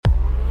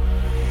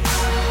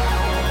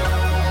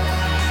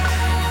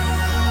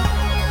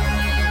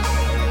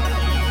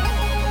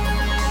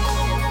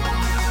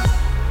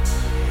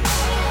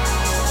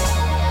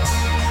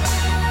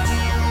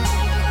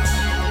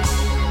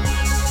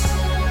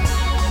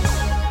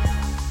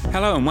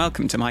Hello and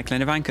welcome to Michael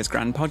and Ivanka's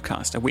Grand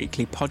Podcast, a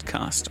weekly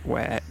podcast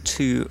where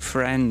two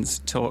friends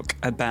talk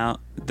about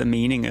the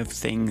meaning of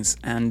things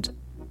and,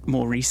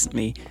 more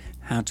recently,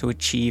 how to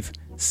achieve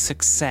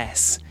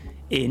success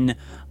in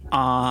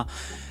our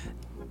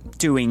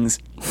doings.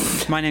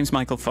 My name's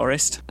Michael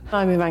Forrest.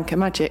 I'm Ivanka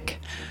Magic.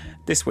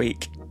 This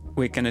week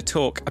we're going to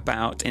talk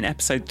about, in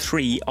episode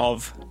 3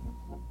 of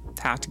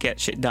How to Get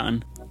Shit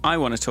Done, I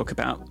want to talk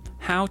about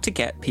how to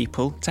get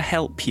people to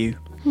help you.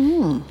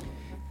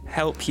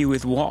 Help you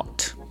with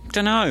what?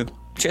 Dunno.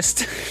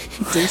 Just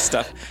do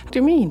stuff. What do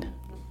you mean?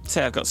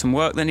 Say I've got some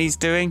work that needs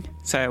doing.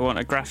 Say I want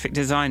a graphic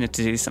designer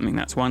to do something.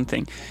 That's one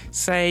thing.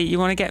 Say you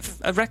want to get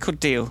a record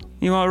deal.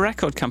 You want a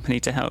record company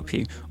to help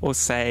you. Or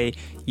say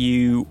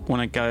you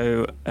want to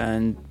go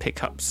and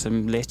pick up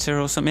some litter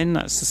or something.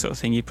 That's the sort of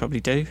thing you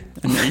probably do.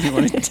 And you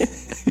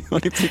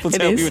wanted people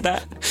to help you with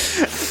that.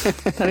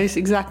 That is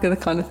exactly the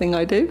kind of thing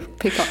I do.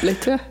 Pick up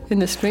litter in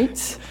the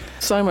streets.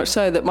 So much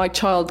so that my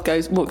child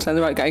walks down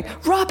the road going,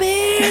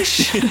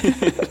 "Rubbish!"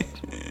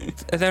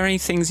 Are there any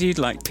things you'd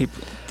like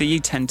people that you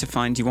tend to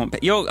find you want?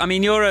 But you're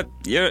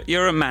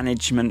a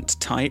management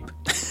type.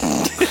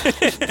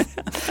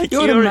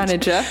 You're a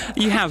manager.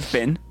 You have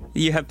been.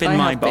 You have been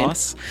my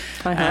boss.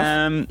 I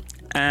have.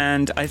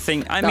 And I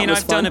think I've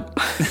fun. done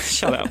a.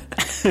 Shut up.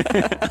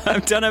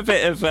 I've done a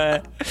bit of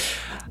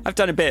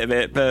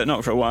it, but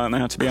not for a while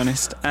now, to be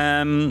honest.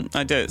 I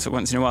do it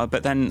once in a while,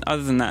 but then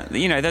other than that,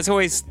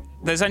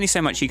 there's only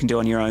so much you can do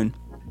on your own.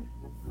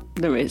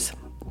 There is.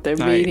 There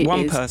really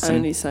one is person,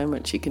 only so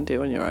much you can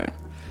do on your own.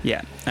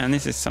 Yeah, and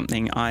this is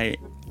something I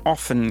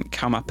often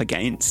come up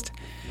against.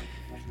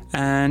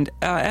 And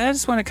I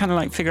just want to kind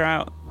of figure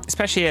out,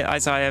 especially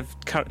as I have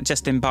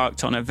just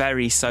embarked on a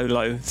very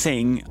solo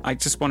thing, I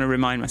just want to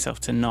remind myself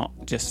to not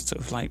just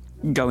sort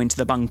of go into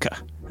the bunker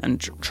and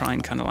try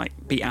and kind of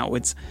be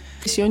outwards.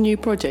 So your new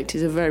project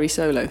is a very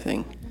solo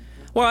thing.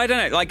 Well, I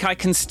don't know, I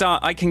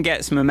can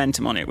get some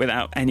momentum on it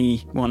without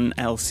anyone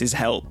else's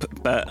help,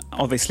 but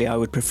obviously I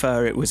would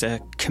prefer it was a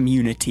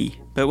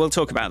community. But we'll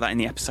talk about that in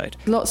the episode.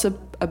 Lots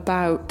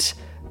about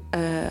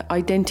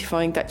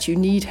identifying that you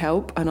need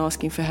help and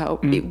asking for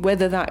help,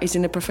 whether that is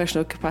in a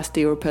professional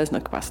capacity or a personal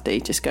capacity,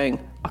 just going,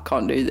 I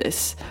can't do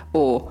this,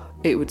 or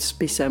it would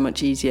be so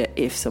much easier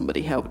if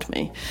somebody helped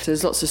me. So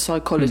there's lots of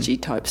psychology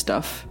type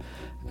stuff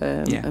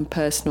and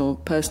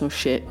personal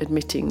shit,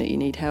 admitting that you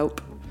need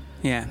help.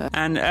 Yeah,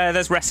 and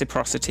there's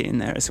reciprocity in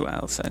there as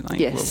well. So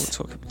yes.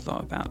 we'll talk a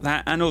lot about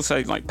that, and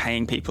also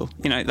paying people,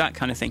 that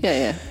kind of thing.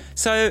 Yeah.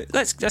 So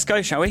let's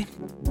go, shall we?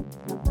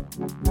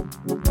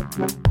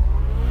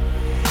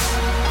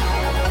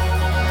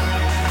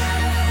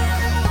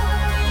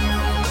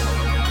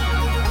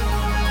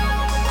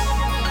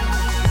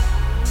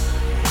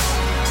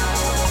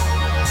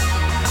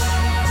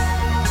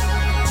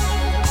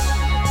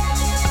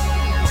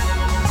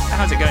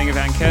 How's it going,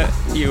 Ivanka?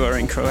 You are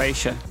in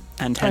Croatia.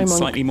 And hence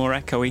slightly more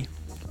echoey.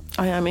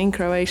 I am in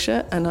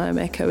Croatia and I am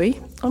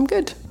echoey. I'm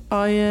good.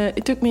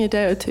 It took me a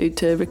day or two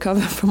to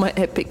recover from my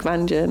epic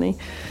van journey.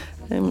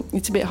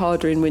 It's a bit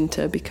harder in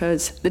winter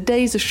because the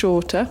days are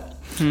shorter.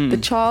 The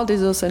child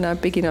is also now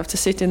big enough to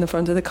sit in the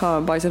front of the car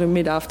and by sort of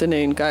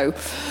mid-afternoon go,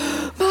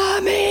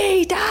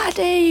 "Mummy,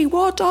 Daddy,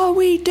 what are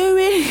we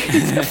doing?"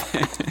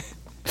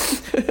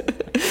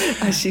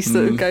 As she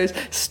sort of goes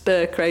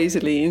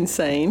stir-crazily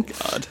insane.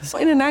 God.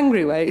 In an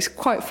angry way, it's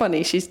quite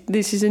funny.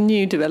 This is a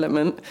new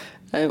development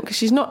because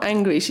she's not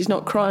angry, she's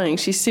not crying,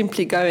 she's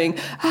simply going,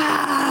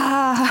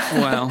 "Ah!"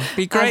 Well,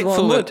 be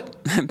grateful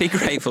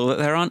that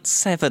there aren't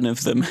 7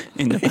 of them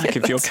in the back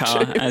of your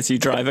car as you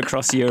drive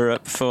across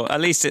Europe. For at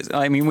least,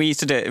 we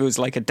used to do it. It was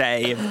like a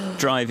day of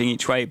driving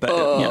each way, but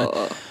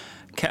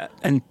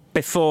and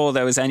before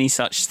there was any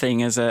such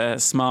thing as a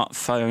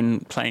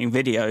smartphone playing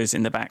videos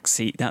in the back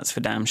seat, that's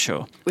for damn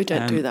sure. We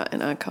don't do that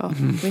in our car.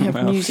 We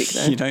have music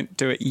though. You don't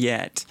do it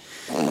yet.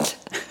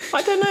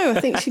 I don't know.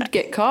 I think she'd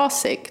get car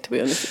sick, to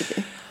be honest with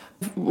you.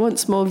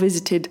 Once more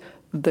visited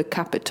the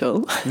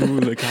capital.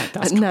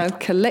 And now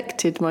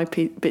collected my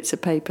bits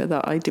of paper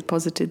that I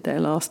deposited there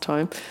last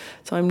time.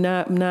 So I'm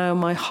now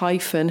my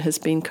hyphen has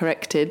been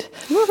corrected.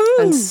 Woohoo!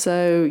 And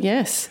so,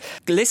 yes.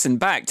 Listen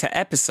back to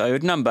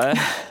episode number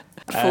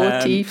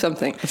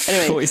 40-something.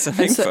 Anyway,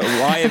 40-something for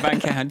why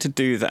Ivanka had to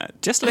do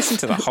that. Just listen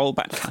to the whole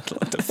back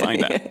catalogue to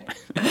find out.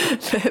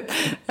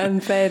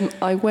 And then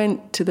I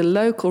went to the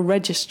local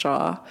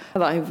registrar.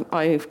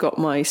 I've got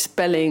my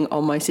spelling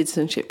on my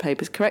citizenship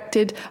papers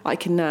corrected. I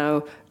can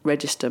now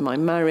register my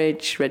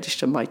marriage,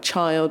 register my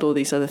child, all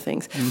these other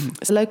things.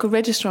 The local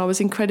registrar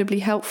was incredibly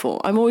helpful.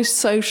 I'm always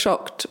so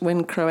shocked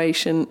when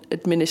Croatian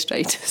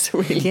administrators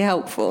are really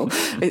helpful.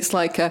 It's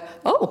like,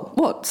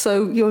 what?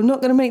 So you're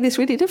not going to make this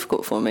really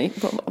difficult for me?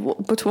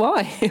 But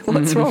why?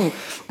 What's wrong?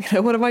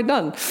 What have I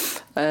done?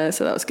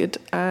 So that was good.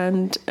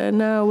 And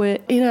now we're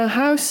in our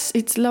house.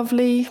 It's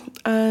lovely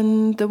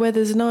and the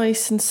weather's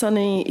nice and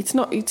sunny. It's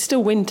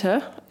still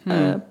winter.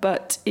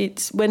 But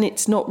when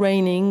it's not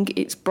raining,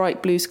 it's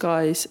bright blue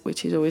skies,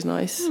 which is always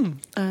nice.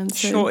 And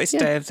so, shortest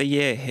day of the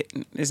year,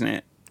 isn't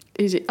it?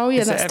 Is it? Oh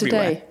yeah, that's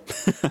today.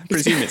 I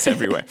presume it's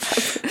everywhere.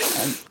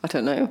 I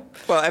don't know.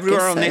 Well,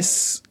 everywhere on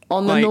this...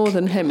 On the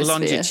northern hemisphere.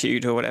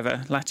 Longitude or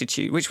whatever.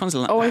 Latitude. Which one's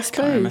I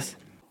suppose.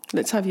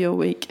 Let's have your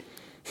week.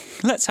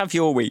 Let's have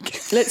your week.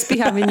 Let's be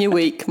having your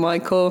week,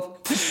 Michael.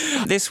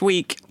 This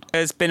week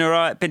has been all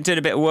right. Been doing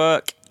a bit of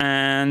work,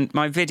 and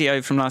my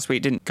video from last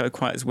week didn't go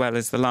quite as well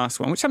as the last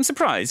one, which I'm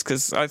surprised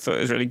because I thought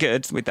it was really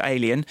good with the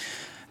alien.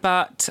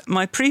 But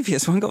my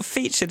previous one got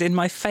featured in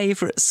my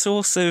favourite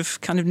source of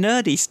kind of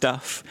nerdy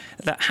stuff,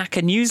 that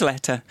Hacker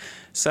newsletter.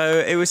 So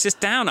it was just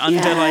down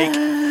under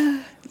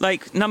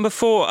like number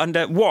 4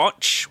 under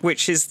watch,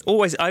 which is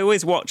I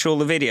always watch all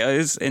the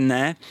videos in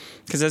there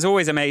because there's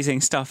always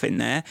amazing stuff in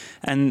there.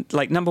 And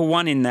like number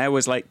 1 in there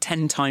was like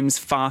 10 times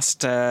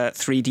faster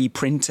 3D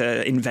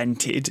printer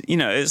invented. You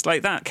know, it's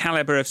like that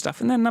caliber of stuff.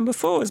 And then number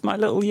 4 is my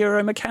little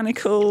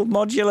Euromechanical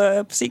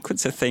modular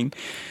sequencer thing.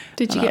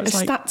 Did you get a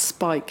stat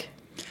spike?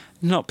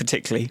 Not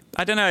particularly.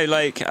 I don't know.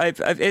 Like,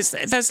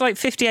 there's like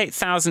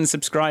 58,000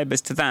 subscribers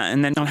to that,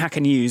 and then on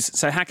Hacker News.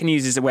 So Hacker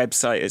News is a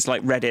website. It's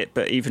like Reddit,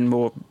 but even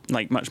more,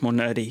 like, much more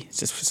nerdy. It's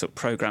just for sort of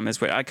programmers.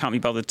 Where I can't be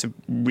bothered to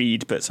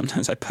read, but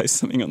sometimes I post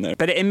something on there.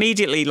 But it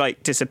immediately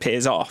like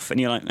disappears off, and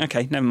you're like,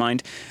 okay, never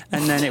mind.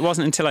 And then it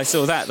wasn't until I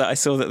saw that I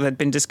saw that there'd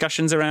been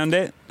discussions around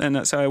it,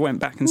 and so I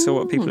went back and saw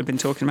what people had been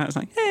talking about. I was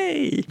like,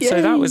 hey! Yay.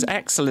 So that was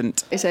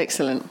excellent. It's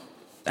excellent.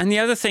 And the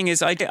other thing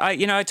is, I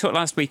talked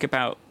last week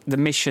about the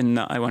mission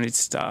that I wanted to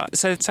start.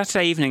 So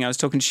Saturday evening, I was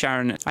talking to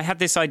Sharon. I had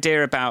this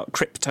idea about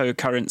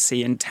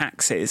cryptocurrency and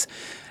taxes.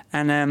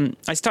 And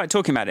I started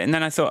talking about it. And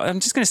then I thought, I'm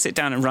just going to sit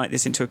down and write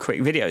this into a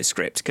quick video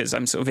script because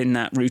I'm sort of in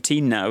that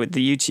routine now with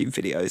the YouTube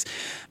videos.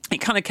 It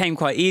kind of came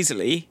quite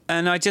easily.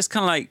 And I just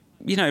kind of like,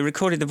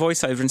 recorded the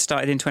voiceover and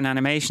started into an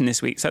animation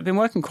this week. So I've been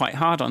working quite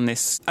hard on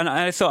this. And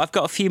I thought I've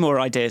got a few more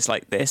ideas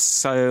like this.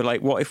 So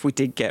like, what if we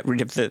did get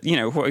rid of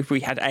what if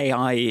we had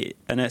AI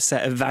and a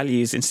set of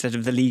values instead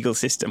of the legal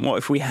system? What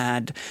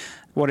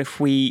if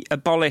we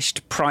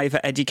abolished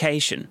private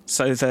education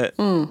so that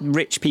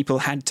rich people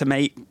had to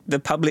make the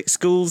public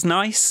schools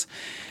nice?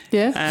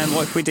 Yeah.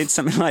 What if we did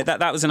something like that?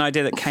 That was an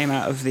idea that came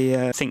out of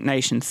the Think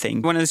Nation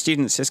thing. One of the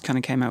students just kind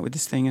of came out with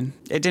this thing, and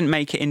it didn't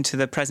make it into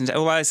the presentation.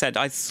 Although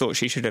I thought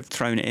she should have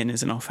thrown it in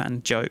as an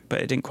offhand joke, but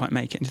it didn't quite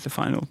make it into the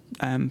final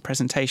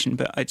presentation.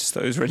 But I just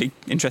thought it was a really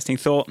interesting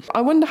thought.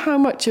 I wonder how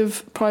much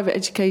of private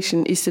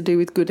education is to do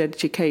with good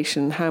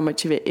education, how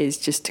much of it is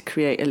just to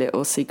create a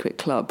little secret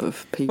club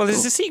of people. Well,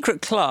 there's a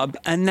secret club,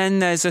 and then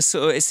there's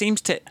it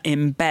seems to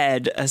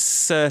embed a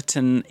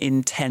certain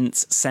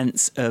intense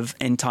sense of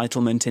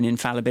entitlement and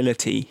infallibility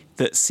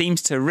that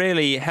seems to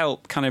really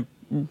help kind of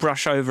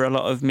brush over a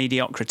lot of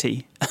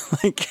mediocrity.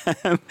 You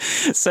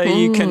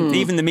can,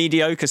 even the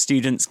mediocre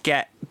students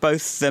get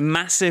both the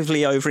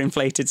massively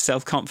overinflated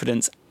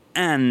self-confidence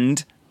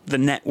and the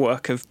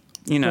network of,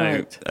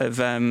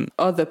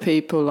 other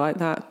people like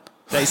that.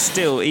 They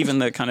still, even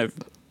the kind of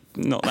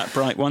not that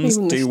bright ones,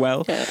 do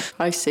well. Yeah,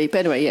 I see.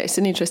 But anyway, it's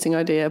an interesting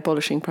idea,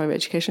 abolishing private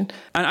education.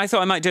 And I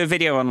thought I might do a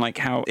video on like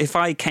how if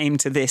I came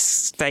to this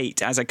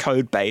state as a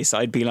code base,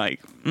 I'd be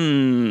like,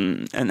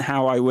 and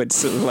how I would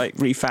sort of like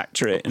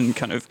refactor it and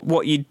kind of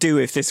what you'd do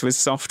if this was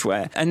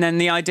software. And then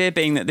the idea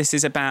being that this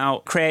is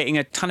about creating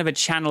a kind of a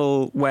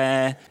channel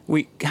where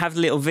we have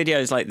little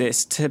videos like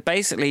this to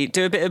basically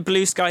do a bit of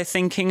blue sky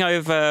thinking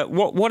over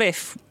what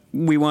if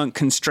we weren't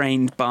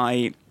constrained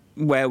by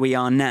where we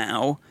are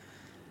now.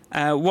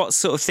 What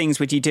sort of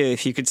things would you do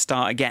if you could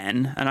start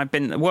again? And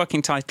the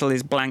working title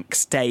is Blank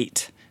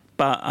State,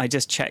 but I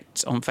just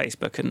checked on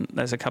Facebook and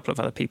there's a couple of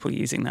other people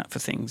using that for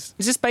things.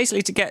 It's just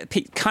basically to get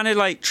kind of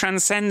like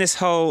transcend this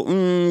whole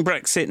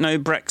Brexit, no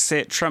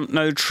Brexit, Trump,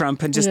 no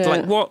Trump, and just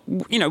like what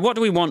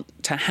do we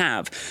want to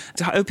have?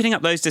 Opening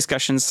up those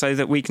discussions so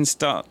that we can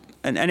start,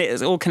 and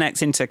it all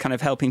connects into kind of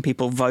helping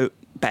people vote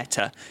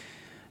better.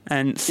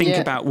 And think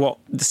about what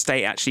the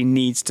state actually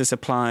needs to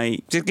supply,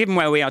 just given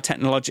where we are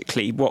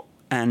technologically,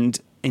 and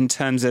in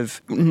terms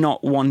of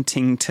not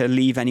wanting to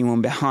leave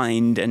anyone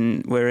behind,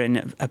 and we're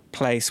in a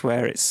place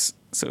where it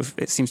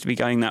seems to be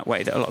going that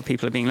way, that a lot of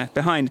people are being left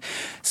behind.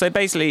 So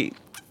basically,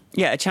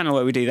 a channel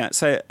where we do that.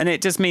 So, and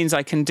it just means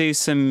I can do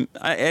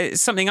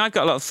it's something I've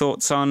got a lot of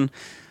thoughts on.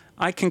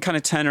 I can kind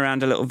of turn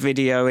around a little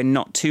video in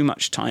not too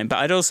much time, but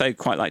I'd also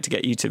quite like to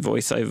get you to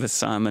voice over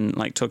some and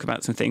like talk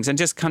about some things, and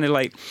just kind of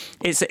like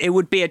it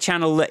would be a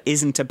channel that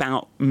isn't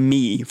about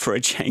me for a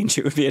change.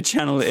 It would be a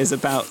channel that is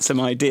about some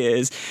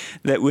ideas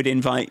that would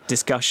invite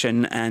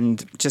discussion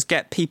and just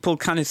get people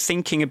kind of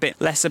thinking a bit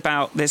less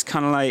about this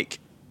kind of like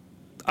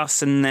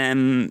us and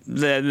them,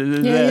 their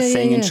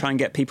thing, and try and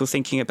get people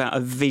thinking about a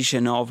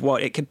vision of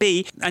what it could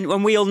be. And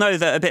when we all know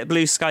that a bit of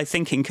blue sky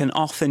thinking can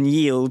often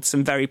yield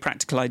some very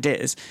practical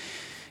ideas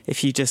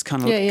if you just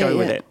kind of go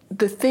with it.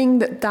 The thing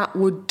that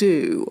would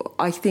do,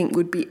 I think,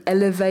 would be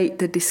elevate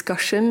the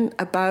discussion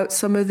about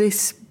some of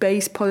this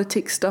base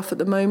politics stuff at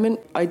the moment.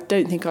 I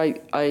don't think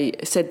I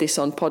said this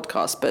on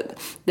podcast, but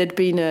there'd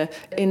been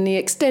in the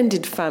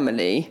extended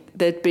family,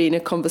 there'd been a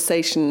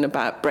conversation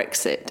about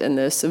Brexit, and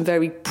there's some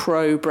very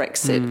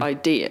pro-Brexit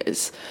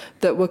ideas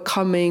that were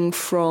coming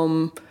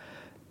from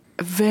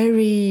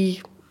very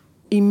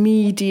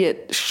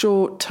immediate,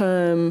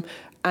 short-term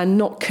and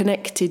not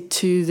connected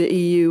to the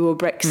EU or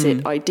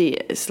Brexit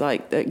ideas,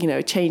 like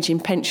a change in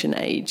pension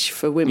age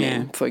for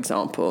women, for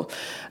example.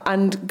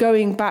 And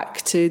going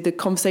back to the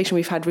conversation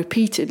we've had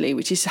repeatedly,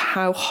 which is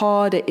how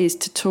hard it is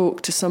to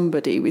talk to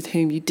somebody with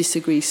whom you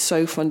disagree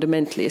so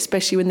fundamentally,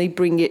 especially when they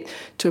bring it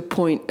to a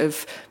point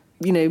of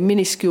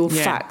minuscule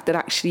fact that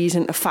actually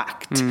isn't a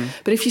fact.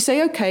 But if you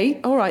say,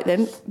 okay, all right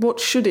then, what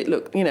should it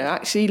look,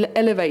 actually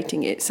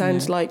elevating it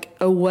sounds like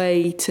a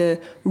way to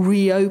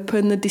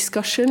reopen the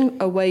discussion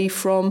away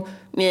from,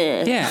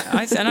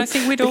 I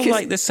think we'd all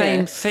like the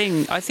same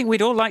thing. I think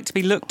we'd all like to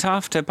be looked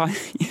after by,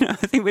 I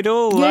think we'd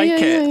all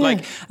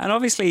it. And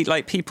obviously,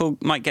 people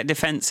might get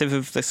defensive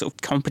of the sort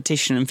of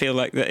competition and feel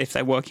like that if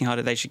they're working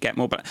harder, they should get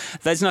more. But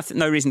there's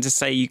no reason to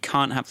say you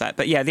can't have that.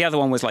 But the other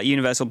one was like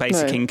universal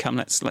basic income.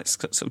 Let's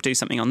sort of do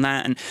something on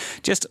that. And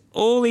just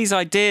all these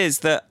ideas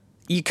that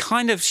you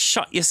kind of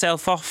shut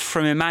yourself off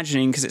from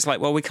imagining, because it's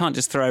like, well, we can't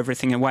just throw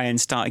everything away and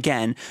start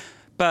again.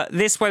 But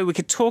this way we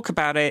could talk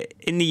about it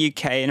in the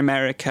UK, in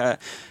America,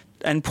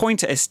 and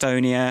point at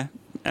Estonia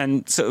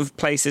and sort of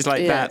places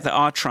like that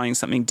are trying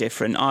something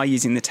different, are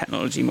using the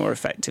technology more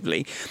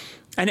effectively.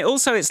 And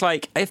it's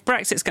like, if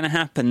Brexit's going to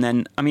happen,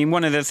 then,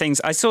 one of the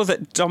things, I saw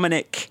that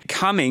Dominic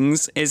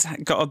Cummings has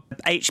got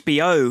an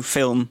HBO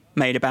film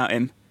made about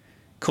him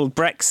called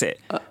Brexit,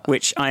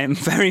 which I am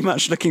very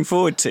much looking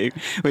forward to,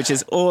 which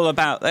is all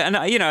about, and,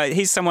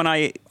 he's someone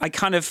I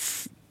kind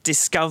of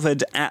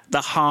discovered at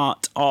the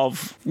heart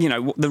of,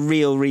 the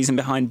real reason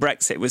behind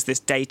Brexit was this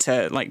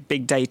data, like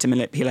big data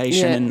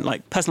manipulation and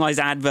like personalized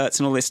adverts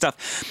and all this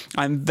stuff.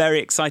 I'm very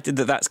excited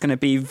that that's going to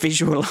be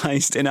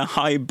visualized in a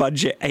high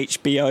budget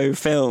HBO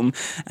film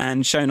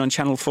and shown on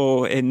Channel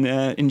 4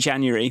 in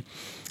January.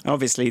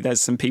 Obviously,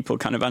 there's some people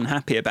kind of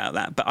unhappy about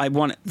that, but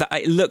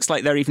it looks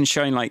like they're even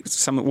showing like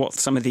some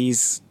of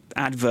these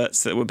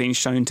adverts that were being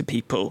shown to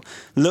people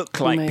look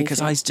like. Amazing.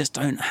 Because I just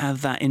don't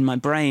have that in my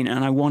brain,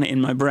 and I want it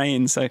in my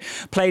brain. So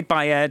played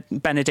by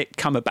Benedict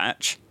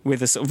Cumberbatch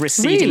with a sort of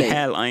receding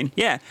hairline.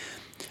 Yeah.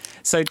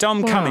 So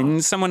Dom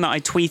Cummings, someone that I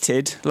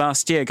tweeted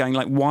last year going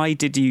like, why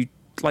did you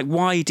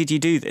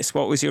do this?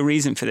 What was your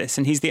reason for this?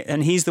 And he's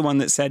the one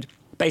that said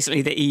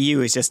basically the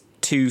EU is just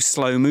too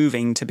slow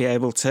moving to be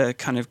able to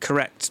kind of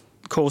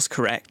course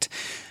correct.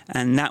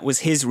 And that was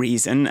his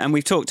reason. And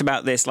we've talked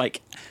about this,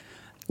 like,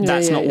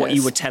 that's not what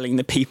you were telling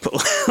the people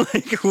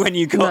like when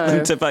you got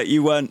them to vote.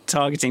 You weren't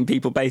targeting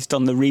people based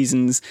on the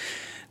reasons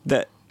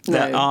that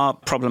are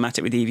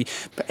problematic with EV.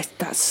 But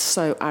that's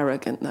so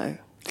arrogant, though.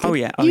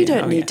 You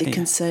don't need to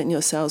concern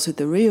yourselves with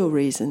the real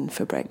reason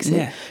for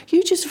Brexit.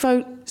 You just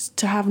vote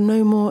to have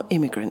no more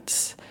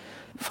immigrants.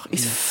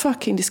 It's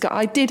fucking disgusting.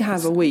 I did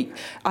have a week.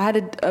 I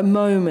had a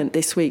moment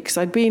this week because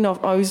I'd been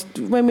off.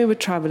 When we were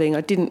travelling,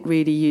 I didn't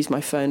really use my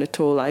phone at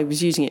all. I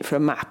was using it for a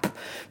map.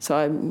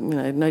 So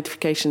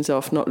notifications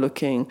off, not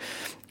looking.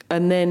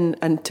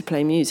 And to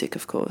play music,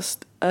 of course.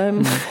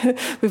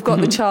 We've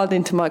got the child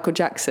into Michael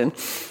Jackson.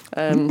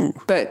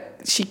 But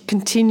she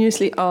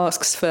continuously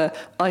asks for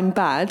I'm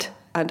Bad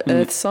and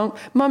Earth Song.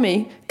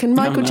 Mummy, can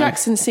Michael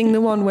Jackson sing the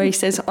one where he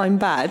says I'm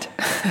bad?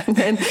 and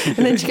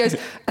then she goes,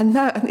 and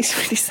it's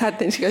really sad.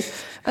 Then she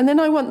goes, and then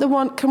I want the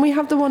one, can we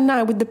have the one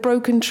now with the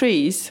broken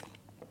trees?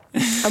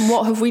 And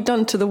what have we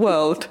done to the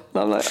world?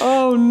 And I'm like,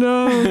 oh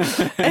no.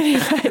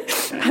 Anyway,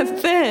 and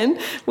then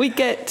we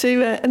get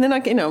to, and then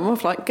I'm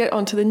off like, get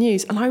onto the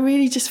news. And I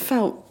really just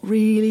felt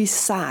really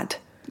sad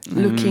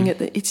looking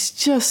at it's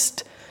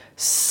just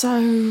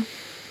so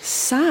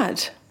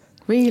sad,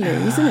 really,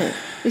 isn't it?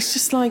 It's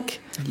just like...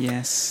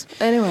 Yes.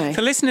 Anyway.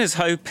 For listeners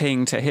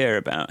hoping to hear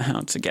about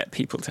how to get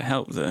people to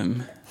help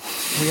them,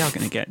 we are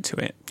going to get to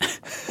it.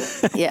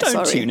 Yeah,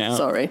 Don't tune out.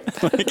 Sorry.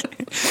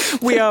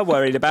 We are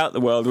worried about the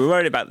world. We're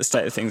worried about the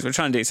state of things. We're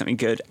trying to do something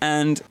good.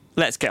 And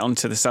let's get on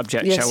to the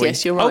subject, shall we?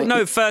 Yes, you're right. Oh,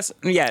 no, first,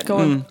 Go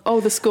on.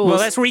 Oh, the scores. Well,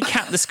 let's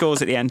recap the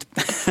scores at the end.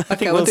 I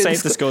think we'll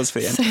save the scores for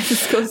the end. Save the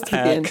scores to the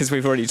end. Because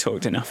we've already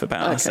talked enough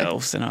about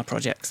ourselves and our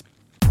projects.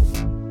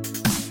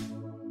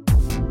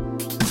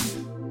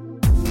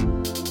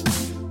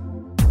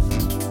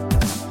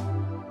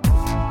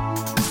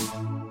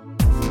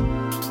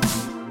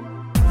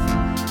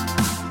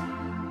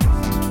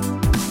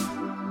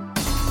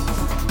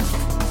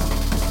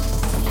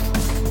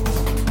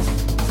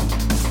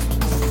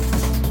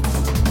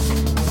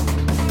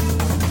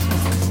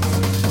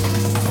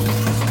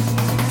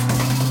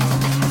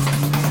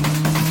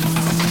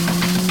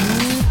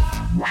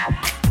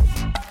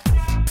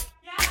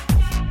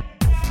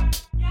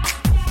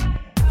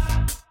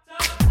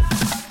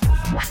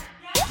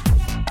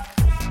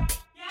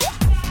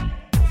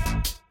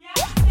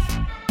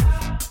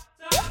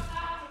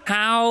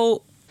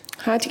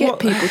 How to get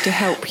people to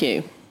help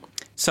you.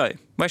 So,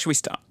 where should we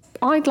start?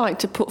 I'd like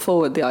to put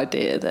forward the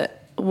idea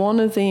that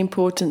one of the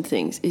important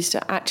things is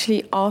to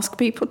actually ask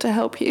people to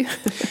help you.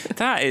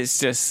 That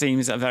just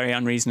seems very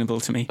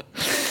unreasonable to me.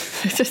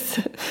 just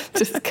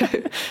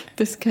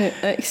go,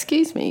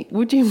 excuse me,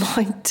 would you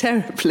mind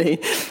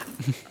terribly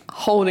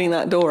holding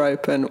that door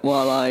open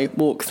while I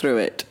walk through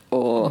it?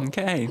 or...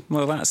 Okay,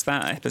 well, that's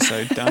that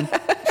episode done.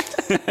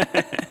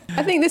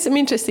 I think there's some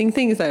interesting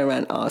things, though,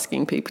 around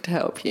asking people to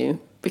help you,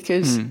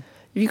 because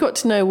you've got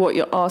to know what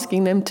you're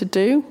asking them to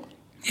do.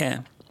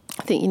 Yeah.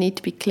 I think you need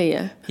to be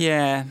clear.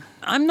 Yeah.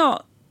 I'm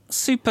not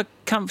super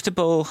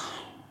comfortable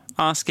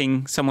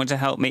asking someone to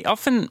help me.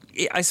 Often,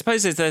 I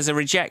suppose there's a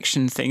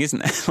rejection thing,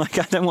 isn't there? Like,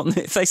 I don't want...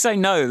 If they say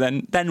no,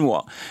 then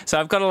what? So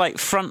I've got to, like,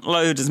 front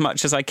load as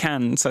much as I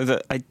can so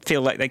that I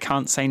feel like they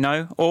can't say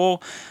no. Or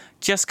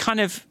just kind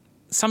of...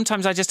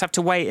 Sometimes I just have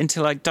to wait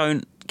until I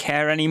don't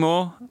care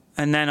anymore,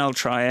 and then I'll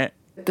try it.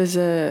 There's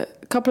a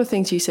couple of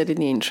things you said in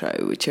the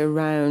intro, which are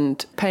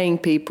around paying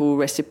people,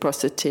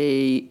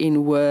 reciprocity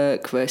in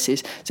work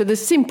versus... So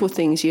there's simple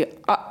things.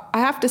 I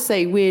have to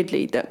say,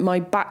 weirdly, that my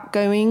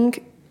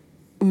backgoing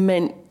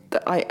meant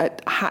that I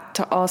had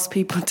to ask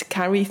people to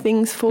carry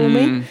things for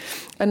me.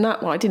 And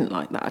that, well, I didn't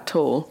like that at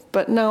all.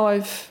 But now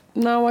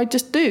I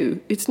just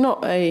do. It's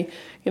not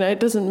it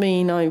doesn't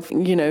mean I've,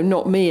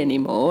 not me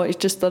anymore. It's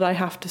just that I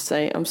have to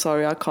say, I'm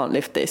sorry, I can't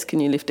lift this. Can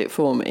you lift it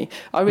for me?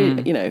 I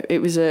really,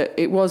 it was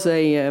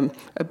a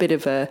bit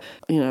of a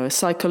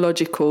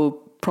psychological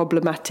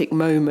problematic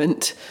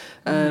moment.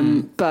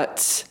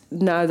 But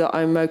now that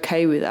I'm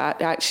okay with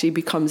that, it actually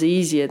becomes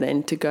easier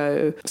then to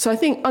go. So I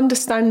think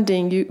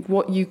understanding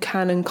what you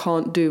can and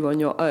can't do on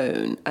your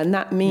own, and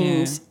that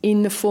means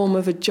in the form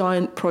of a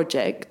giant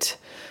project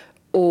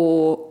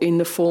or in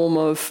the form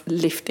of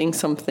lifting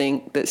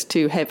something that's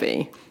too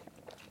heavy,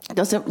 it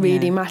doesn't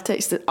really matter.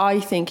 It's that I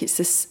think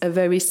it's a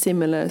very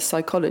similar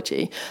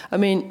psychology. I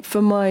mean,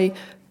 for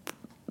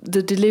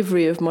the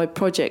delivery of my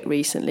project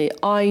recently,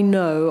 I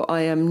know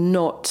I am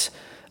not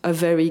a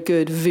very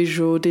good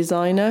visual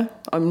designer.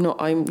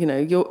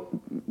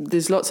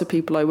 There's lots of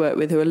people I work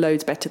with who are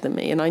loads better than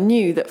me. And I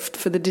knew that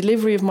for the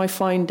delivery of my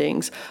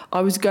findings,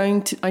 I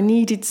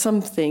needed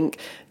something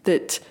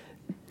that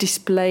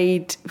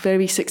displayed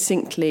very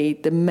succinctly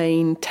the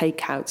main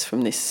takeouts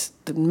from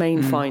the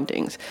main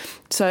findings.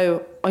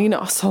 So I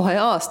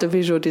asked a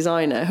visual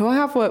designer who I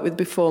have worked with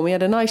before, and we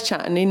had a nice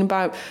chat, and in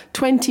about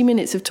 20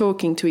 minutes of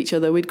talking to each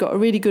other, we'd got a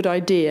really good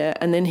idea,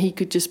 and then he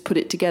could just put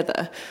it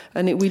together.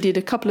 And we did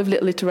a couple of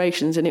little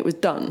iterations, and it was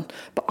done.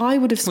 But I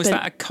would have spent... Was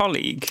that a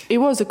colleague? It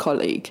was a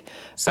colleague.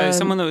 So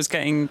someone that was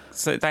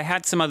so they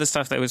had some other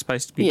stuff they were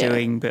supposed to be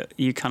doing, but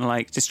you kind of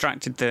like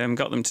distracted them,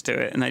 got them to do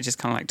it, and they just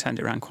kind of like turned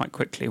it around quite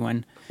quickly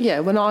when... Yeah,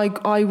 when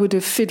I would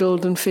have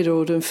fiddled and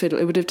fiddled and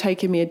fiddled, it would have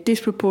taken me a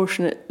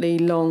disproportionately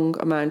long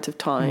amount of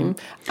time,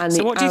 and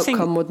the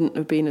outcome wouldn't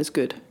have been as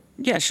good.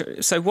 Yeah,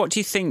 sure. So what do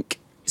you think?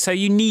 So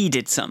you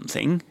needed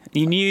something,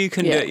 you knew you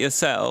couldn't do it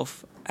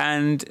yourself,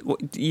 and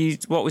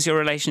what was your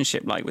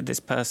relationship like with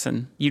this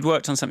person? You'd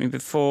worked on something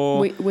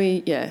before.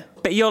 We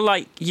But you're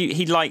like,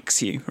 he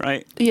likes you,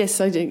 right? Yes,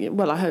 I do.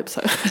 Well, I hope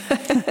so.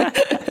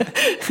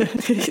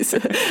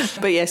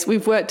 But yes,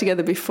 we've worked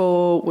together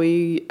before.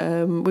 We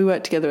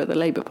worked together at the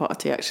Labour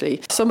Party,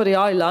 actually. Somebody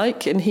I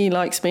like, and he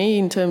likes me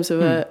in terms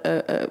of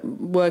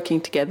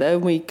working together.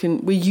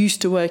 We're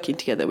used to working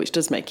together, which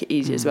does make it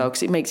easy as well,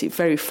 because it makes it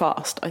very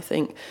fast, I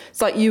think.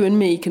 It's like you and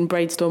me can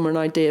brainstorm an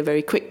idea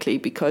very quickly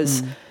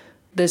because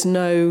there's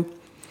no...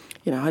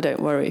 I don't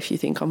worry if you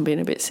think I'm being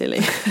a bit silly.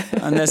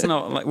 And there's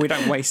not, we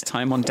don't waste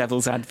time on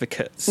devil's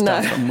advocate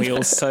stuff on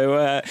wheels. So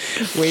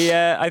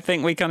I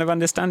think we kind of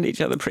understand each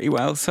other pretty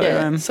well.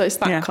 So, so it's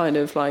that kind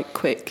of like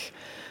quick.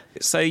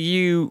 So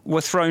you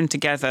were thrown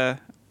together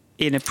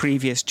in a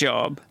previous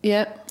job.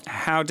 Yeah.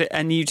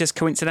 And you just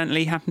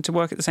coincidentally happened to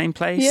work at the same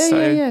place?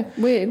 Yeah.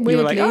 Weirdly. You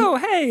were like, oh,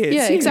 hey,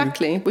 it's you.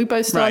 Exactly. We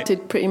both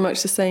started pretty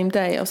much the same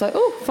day. I was like,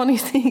 oh, funny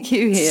thing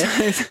you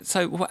here.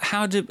 So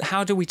how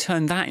do we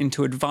turn that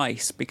into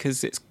advice?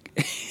 Because it's,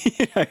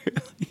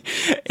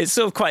 it's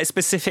sort of quite a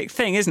specific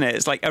thing, isn't it?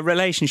 It's like a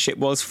relationship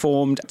was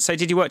formed. So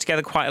did you work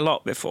together quite a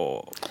lot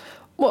before?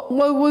 Well,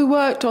 we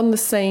worked on the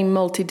same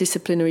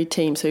multidisciplinary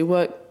team, so we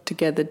worked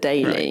together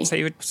daily.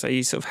 Right. So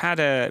you sort of had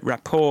a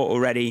rapport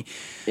already,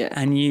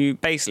 and you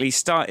basically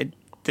started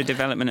the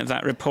development of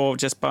that rapport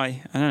just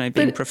by,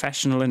 being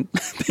professional and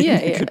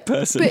being a good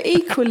person. But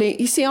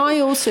equally, you see, I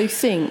also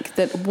think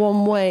that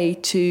one way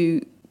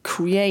to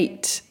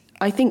create...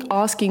 I think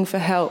asking for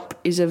help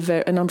is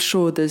and I'm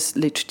sure there's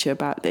literature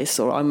about this,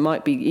 or I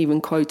might be even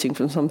quoting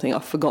from something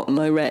I've forgotten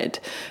I read,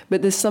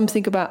 but there's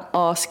something about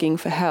asking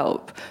for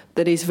help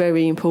that is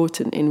very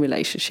important in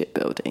relationship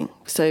building.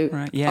 So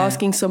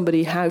asking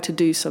somebody how to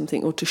do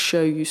something or to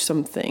show you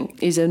something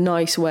is a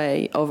nice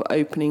way of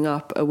opening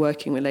up a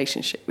working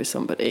relationship with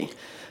somebody.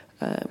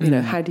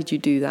 How did you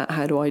do that?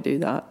 How do I do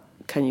that?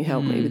 Can you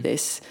help me with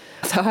this?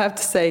 So I have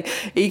to say,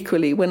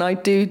 equally, when I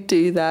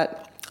do that,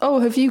 oh,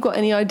 have you got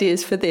any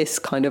ideas for this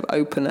kind of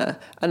opener?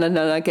 And then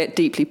I get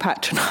deeply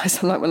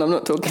patronised. I'm like, well, I'm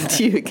not talking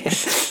to you again.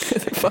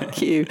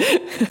 Fuck you.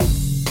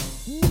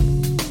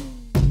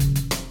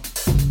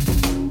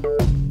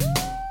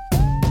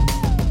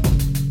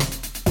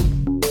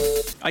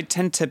 I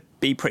tend to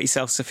be pretty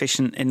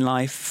self-sufficient in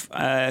life.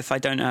 If I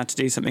don't know how to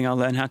do something, I'll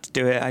learn how to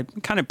do it. I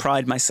kind of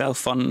pride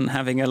myself on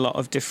having a lot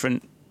of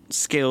different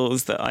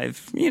skills that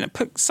I've,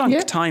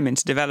 sunk time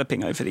into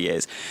developing over the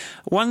years.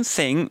 One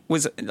thing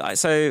was,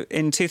 so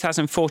in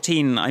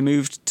 2014, I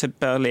moved to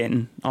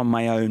Berlin on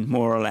my own,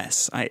 more or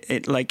less.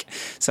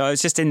 So I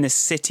was just in this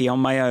city on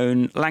my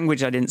own,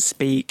 language I didn't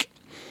speak,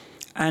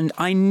 and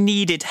I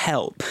needed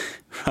help.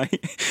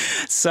 Right.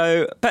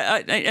 So,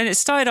 and it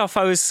started off,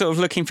 I was sort of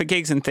looking for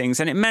gigs and things,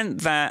 and it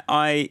meant that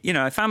I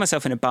found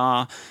myself in a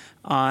bar.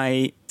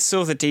 I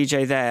saw the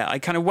DJ there. I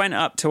kind of went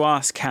up to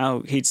ask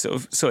how he'd sort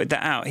of sorted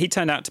that out. He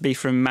turned out to be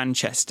from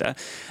Manchester,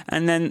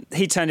 and then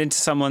he turned into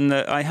someone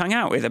that I hung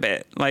out with a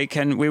bit,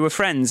 and we were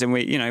friends, and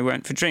we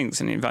went for drinks,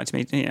 and he invited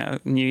me to,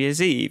 New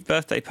Year's Eve,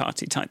 birthday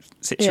party type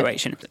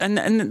situation. Yeah.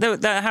 And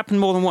that happened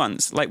more than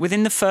once. Like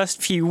within the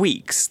first few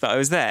weeks that I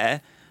was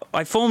there,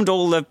 I formed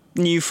all the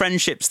new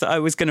friendships that I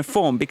was going to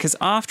form, because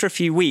after a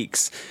few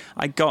weeks,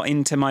 I got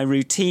into my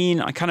routine.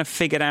 I kind of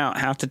figured out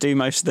how to do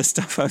most of the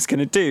stuff I was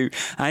going to do.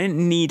 I didn't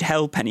need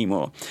help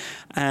anymore,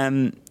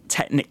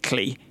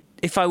 technically.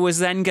 If I was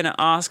then going to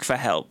ask for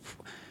help,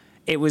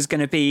 it was going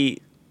to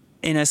be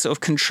in a sort of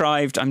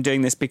contrived, I'm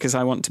doing this because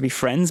I want to be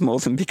friends more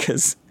than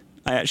because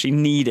I actually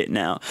need it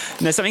now.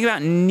 And there's something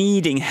about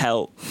needing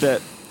help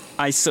that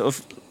I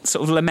sort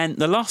of lament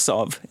the loss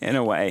of, in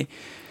a way.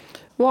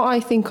 What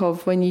I think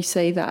of when you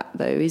say that,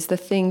 though, is the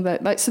thing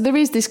that, so there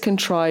is this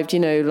contrived,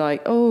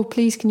 oh,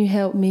 please, can you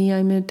help me?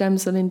 I'm a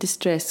damsel in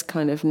distress,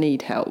 kind of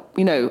need help,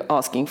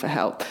 asking for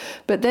help.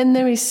 But then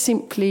there is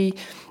simply,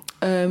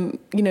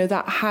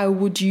 that how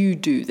would you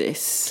do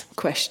this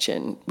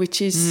question,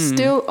 which is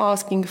still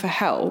asking for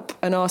help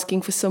and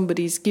asking for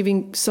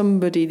giving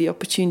somebody the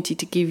opportunity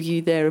to give you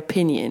their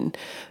opinion,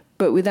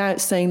 but without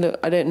saying, look,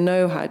 I don't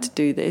know how to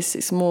do this.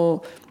 It's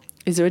more,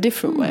 is there a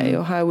different way,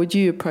 or how would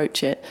you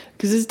approach it?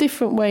 Because there's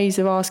different ways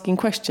of asking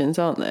questions,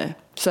 aren't there?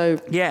 So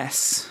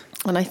yes.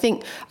 And I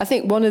think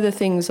one of the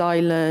things I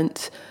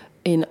learnt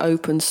in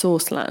open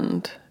source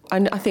land,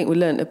 and I think we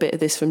learnt a bit of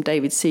this from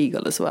David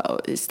Siegel as well,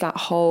 is that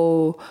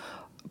whole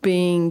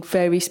being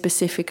very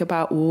specific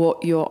about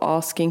what you're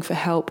asking for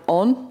help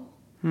on.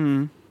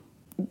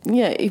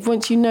 Yeah,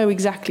 once you know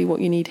exactly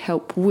what you need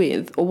help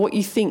with, or what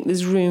you think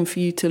there's room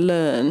for you to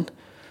learn,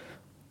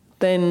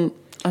 then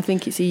I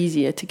think it's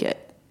easier to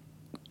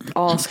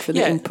ask for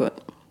the input.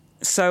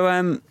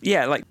 So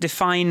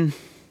define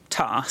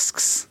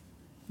tasks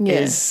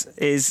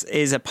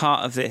is a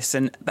part of this,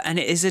 and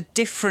it is a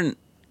different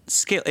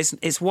skill.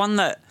 It's one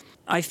that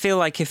I feel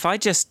like if I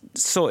just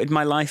sorted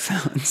my life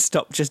out and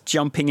stopped just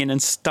jumping in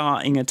and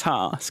starting a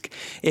task,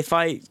 if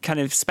I kind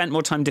of spent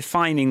more time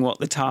defining what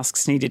the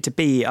tasks needed to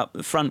be up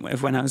the front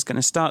with when I was going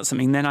to start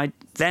something, then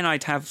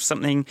I'd have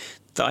something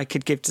that I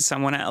could give to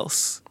someone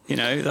else,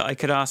 that I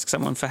could ask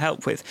someone for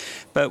help with.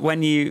 But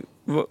when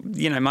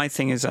my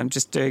thing is I'm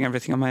just doing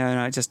everything on my own.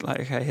 I just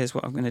okay, here's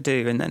what I'm going to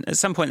do. And then at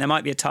some point there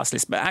might be a task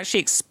list, but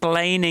actually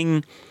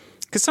explaining,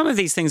 because some of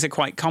these things are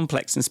quite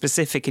complex and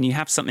specific, and you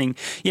have something,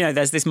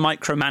 there's this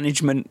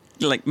micromanagement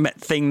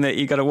thing that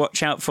you got to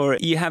watch out for.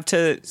 You have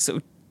to sort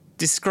of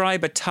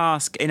describe a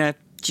task in a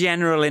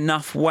general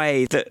enough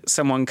way that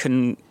someone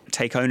can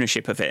take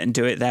ownership of it and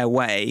do it their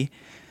way.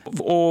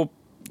 Or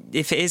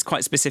if it is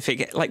quite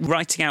specific, like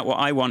writing out what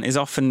I want is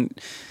often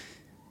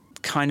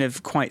kind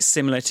of quite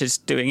similar to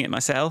just doing it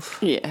myself.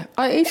 Yeah,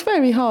 it's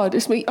very hard.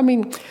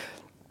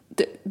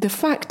 The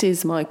fact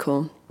is,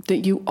 Michael,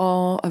 that you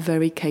are a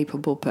very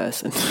capable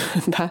person.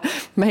 That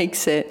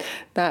makes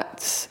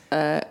that's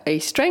a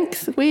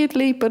strength,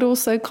 weirdly, but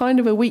also kind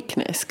of a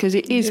weakness, because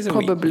it is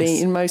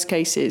probably, in most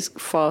cases,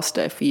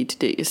 faster for you to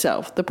do it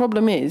yourself. The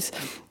problem is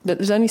that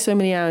there's only so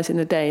many hours in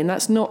the day, and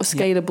that's not a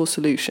scalable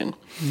solution.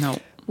 No.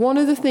 One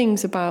of the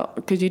things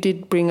because you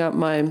did bring up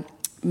my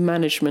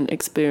management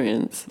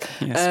experience,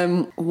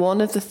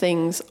 one of the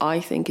things I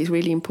think is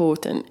really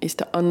important is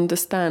to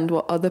understand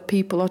what other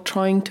people are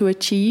trying to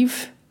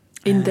achieve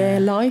in their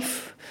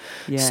life.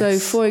 Yes. So,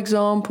 for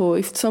example,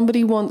 if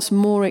somebody wants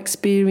more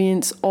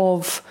experience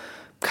of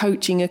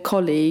coaching a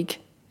colleague,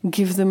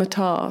 give them a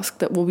task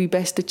that will be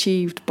best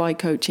achieved by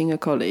coaching a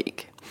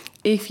colleague.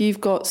 If you've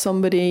got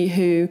somebody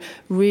who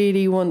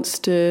really wants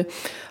to,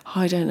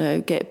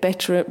 get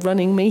better at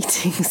running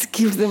meetings,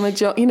 give them a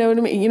job, you know what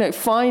I mean?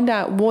 Find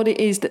out what it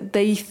is that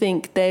they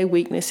think their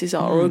weaknesses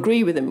are, or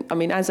agree with them. I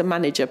mean, as a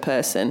manager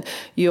person,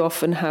 you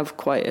often have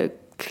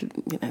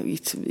you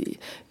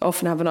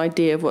often have an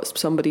idea of what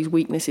somebody's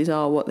weaknesses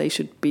are, what they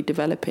should be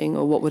developing,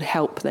 or what would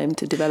help them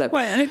to develop.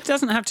 Well, and it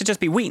doesn't have to just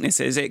be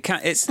weaknesses.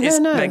 It's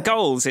their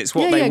goals. It's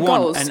what they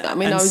want.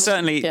 Goals.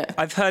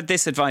 I've heard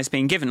this advice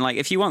being given. Like,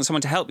 if you want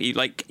someone to help you,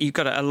 you've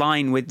got to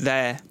align with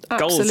their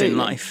goals in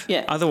life.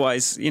 Yeah.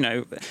 Otherwise,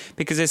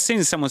 because as soon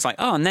as someone's like,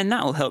 oh, and then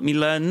that will help me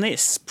learn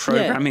this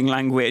programming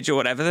language or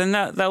whatever, then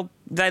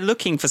they're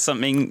looking for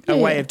something, a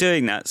way of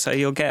doing that. So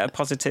you'll get a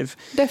positive.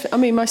 Definitely.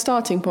 I mean, my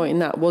starting point in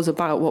that was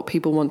about what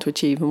people want to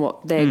achieve and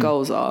what their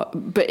goals are.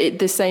 But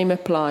the same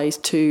applies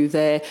to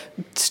their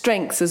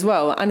strengths as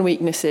well and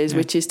weaknesses,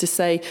 which is to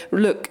say,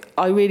 look,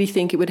 I really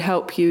think it would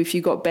help you if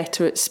you got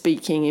better at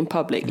speaking in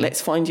public.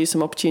 Let's find you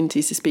some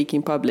opportunities to speak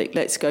in public.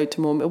 Let's go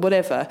to more,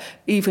 whatever.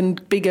 Even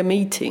bigger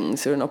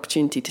meetings are an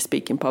opportunity to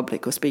speak in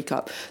public or speak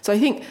up. So I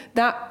think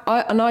that,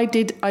 I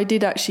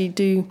did actually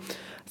do,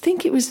 I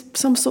think it was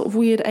some sort of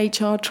weird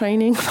HR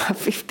training about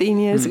 15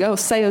 years ago, or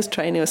sales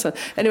training or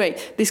something. Anyway,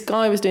 this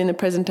guy was doing the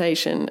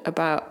presentation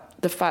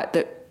about the fact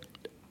that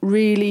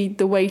really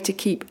the way to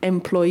keep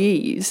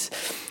employees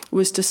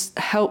was to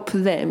help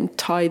them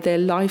tie their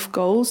life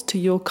goals to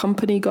your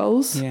company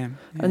goals.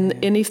 And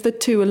if the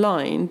two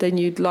align, then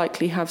you'd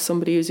likely have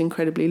somebody who's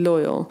incredibly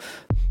loyal.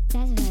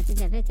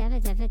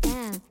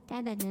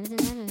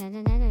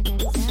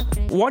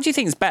 What do you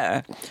think is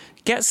better?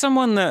 Get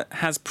someone that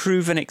has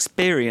proven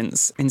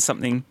experience in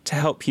something to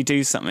help you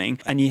do something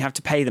and you have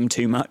to pay them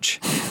too much,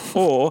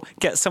 or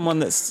get someone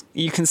that's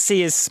you can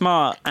see is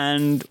smart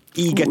and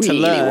eager to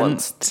learn,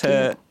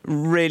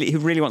 who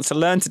really wants to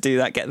learn to do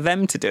that, get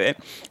them to do it.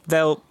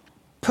 They'll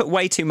put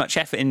way too much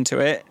effort into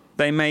it.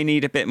 They may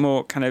need a bit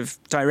more kind of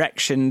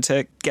direction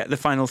to get the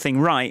final thing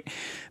right,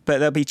 but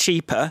they'll be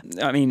cheaper.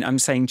 I mean, I'm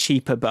saying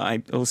cheaper, but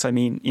I also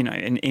mean,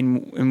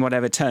 in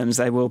whatever terms,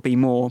 they will be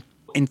more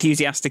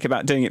enthusiastic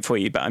about doing it for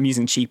you. But I'm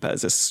using cheaper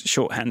as a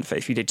shorthand for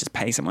if you did just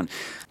pay someone.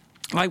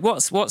 Like,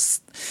 what's your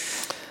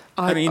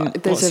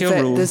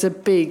rule? There's a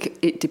big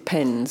it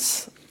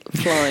depends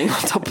flying on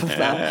top of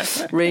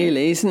that,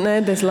 really, isn't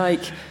there? There's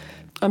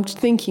I'm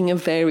thinking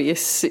of various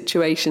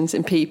situations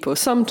and people.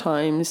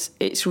 Sometimes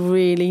it's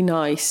really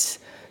nice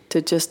to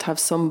just have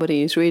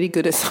somebody who's really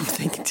good at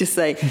something to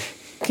say,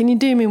 can you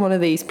do me one of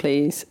these,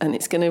 please? And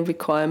it's going to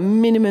require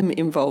minimum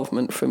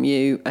involvement from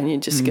you, and you're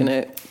just going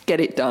to get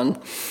it done.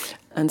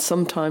 And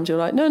sometimes you're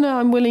like, no,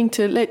 I'm willing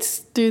to, let's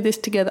do this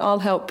together. I'll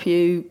help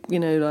you.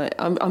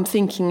 I'm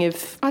thinking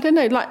of, I don't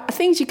know, like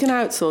things you can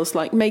outsource,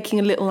 like making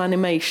a little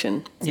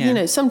animation.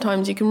 Yeah.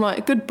 Sometimes you can write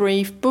a good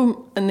brief,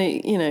 boom, and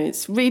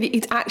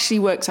it actually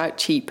works out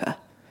cheaper.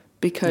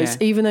 Because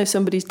even though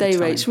somebody's day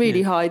rate's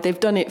really high, they've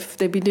been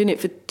doing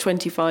it for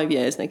 25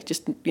 years, and they can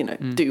just,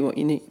 do what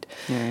you need.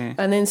 Yeah.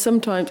 And then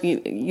sometimes,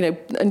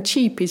 and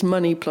cheap is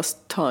money plus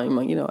time,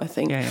 I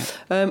think. Yeah.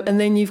 And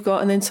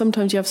then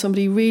sometimes you have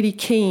somebody really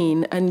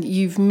keen and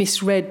you've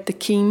misread the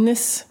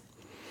keenness.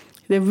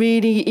 They're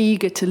really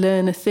eager to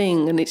learn a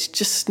thing and it's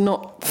just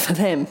not for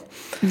them.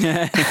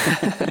 Yeah.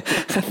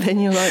 And then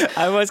you're like...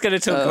 I was going to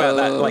talk about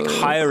that, like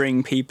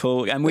hiring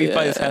people. And we've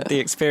both had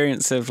the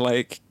experience of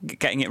like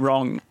getting it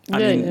wrong. I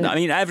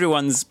mean,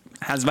 everyone's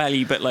has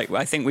value, but like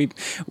I think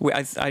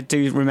I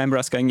do remember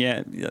us going,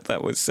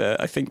 that was,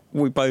 I think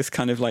we both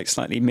kind of like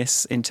slightly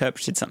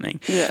misinterpreted something.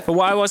 Yeah. But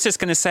what I was just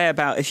going to say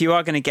about if you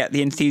are going to get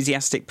the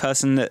enthusiastic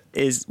person that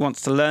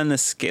wants to learn the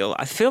skill,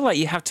 I feel like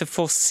you have to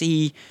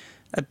foresee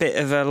a bit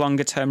of a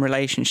longer term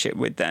relationship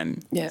with them.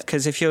 Yeah.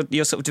 Because if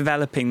you're sort of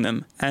developing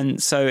them,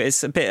 and so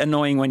it's a bit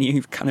annoying when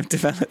you kind of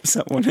develop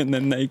someone and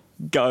then they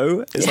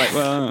go. It's like,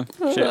 well,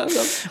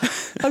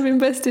 shit. I've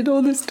invested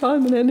all this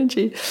time and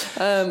energy.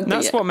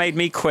 That's what made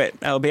me quit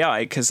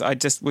LBI, because I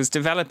just was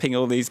developing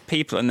all these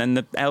people, and then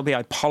the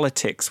LBI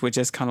politics were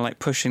just kind of like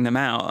pushing them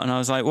out, and I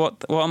was like,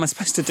 what am I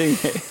supposed to do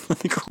here?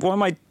 Like, what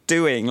am I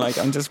doing? Like,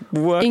 I'm just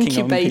working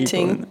on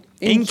people.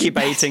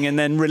 Incubating and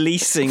then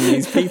releasing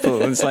these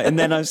people. It's like, and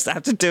then I just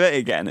have to do it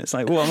again. It's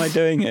like, what am I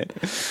doing here?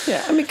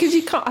 Yeah, I mean, because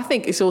you can't. I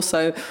think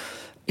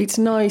it's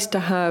nice to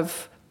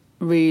have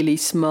really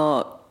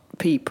smart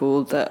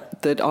people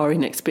that are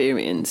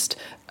inexperienced,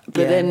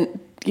 but then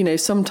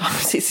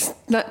sometimes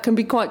that can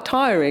be quite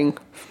tiring.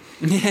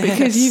 Yes.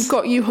 Because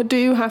you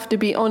do have to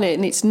be on it,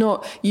 and it's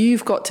not,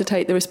 you've got to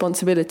take the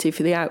responsibility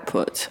for the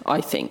output.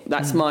 I think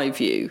that's my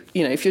view.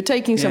 If you're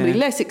taking somebody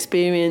less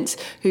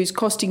experienced who's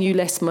costing you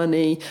less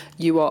money,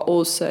 you've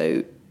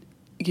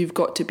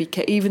got to be,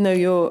 even though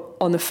you're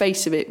on the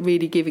face of it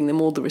really giving them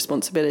all the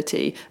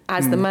responsibility,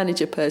 as the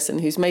manager person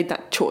who's made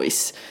that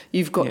choice,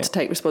 you've got to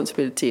take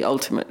responsibility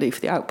ultimately for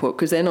the output,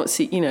 because they're not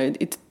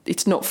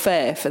it's not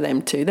fair for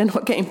them to. They're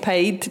not getting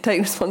paid to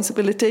take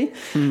responsibility.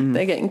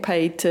 They're getting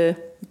paid to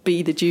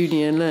be the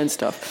junior and learn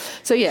stuff.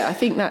 So I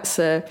think that's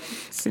that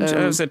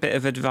was a bit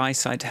of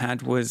advice I'd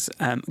had, was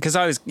because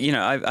I was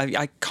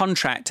I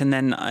contract, and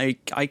then I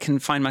can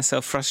find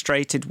myself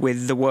frustrated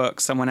with the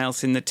work someone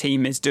else in the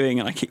team is doing,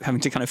 and I keep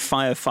having to kind of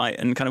firefight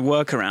and kind of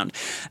work around.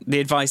 The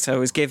advice I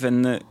was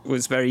given that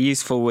was very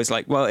useful was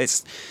like, well,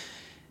 it's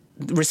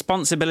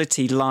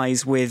responsibility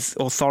lies with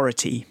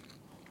authority.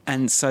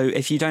 And so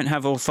if you don't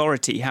have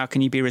authority, how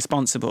can you be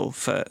responsible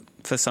for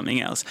something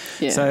else?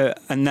 Yeah. So,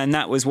 and then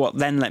that was what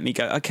then let me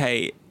go,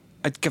 okay,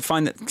 I could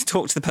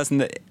talk to the person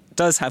that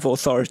does have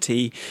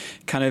authority,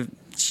 kind of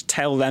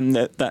tell them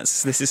that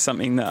this is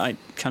something that I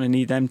kind of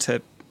need them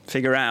to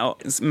figure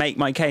out, make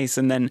my case,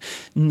 and then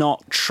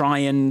not try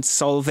and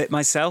solve it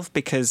myself,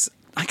 because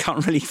I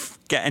can't really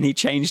get any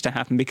change to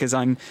happen because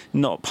I'm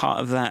not part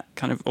of that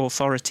kind of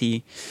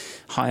authority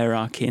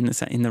hierarchy in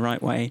the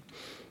right way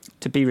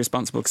to be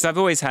responsible. Because I've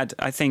always had,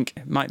 I think,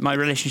 my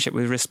relationship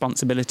with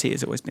responsibility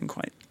has always been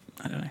quite,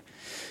 I don't know,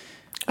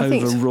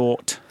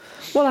 overwrought.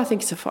 Well, I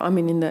think it's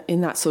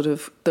in that sort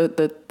of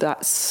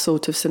that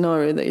sort of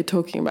scenario that you're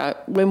talking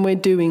about, when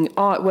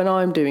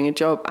I'm doing a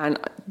job, and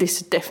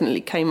this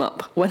definitely came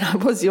up when I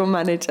was your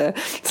manager.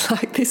 It's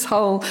like this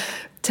whole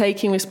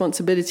taking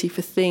responsibility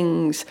for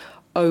things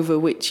over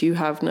which you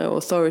have no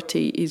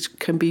authority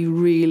can be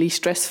really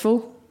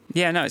stressful.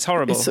 Yeah, no, it's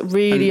horrible. It's a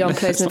really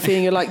unpleasant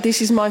feeling. You're like,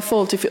 this is my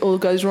fault if it all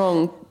goes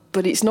wrong.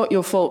 But it's not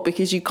your fault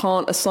because you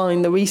can't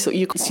assign the resource.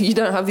 You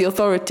don't have the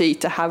authority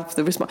to have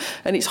the response,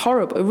 and it's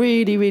horrible,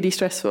 really, really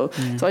stressful.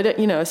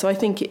 Mm. So I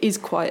think it is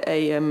quite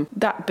a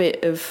that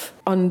bit of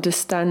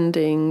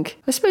understanding,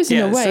 I suppose,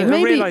 in a way. So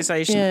maybe the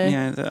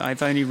realization, that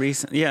I've only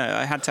recently,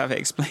 I had to have it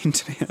explained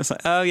to me. I was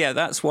like, oh yeah,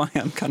 that's why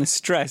I'm kind of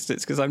stressed.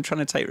 It's because I'm trying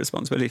to take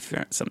responsibility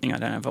for something I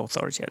don't have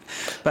authority over.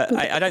 But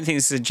I don't think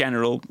this is a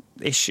general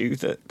issue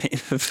that.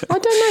 I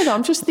don't know that.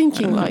 I'm just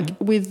thinking, like,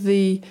 with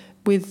the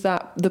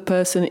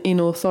person in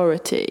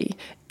authority,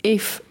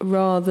 if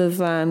rather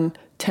than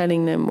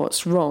telling them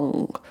what's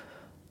wrong,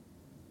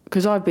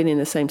 because I've been in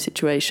the same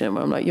situation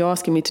where I'm like, you're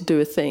asking me to do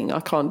a thing, I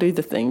can't do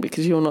the thing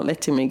because you're not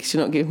letting me, because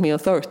you're not giving me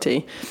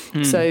authority.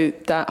 So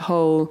that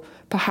whole,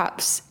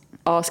 perhaps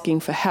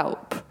asking for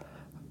help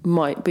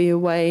might be a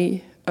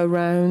way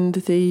around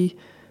the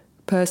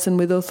person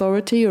with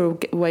authority, or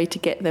a way to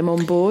get them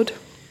on board.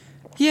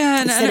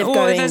 Yeah, instead of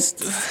going, this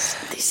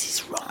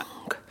is wrong.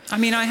 I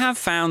mean, I have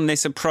found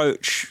this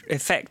approach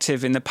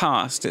effective in the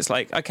past. It's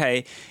like,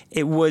 okay,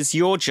 it was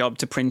your job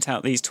to print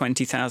out these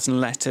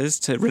 20,000 letters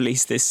to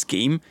release this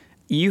scheme.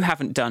 You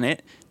haven't done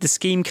it. The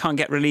scheme can't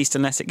get released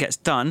unless it gets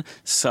done.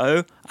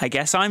 So I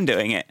guess I'm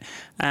doing it.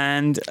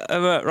 And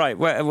right,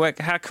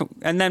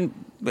 and then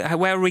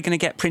where are we going to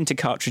get printer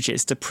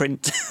cartridges to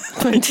print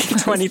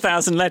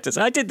 20,000 letters?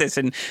 I did this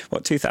in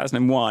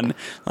 2001,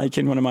 like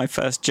in one of my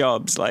first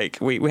jobs. Like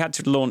we had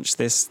to launch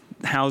this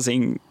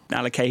housing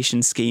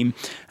allocation scheme,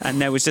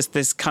 and there was just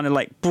this kind of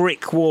like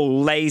brick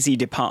wall lazy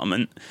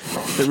department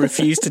that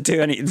refused to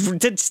do any,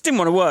 just didn't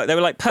want to work. They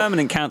were like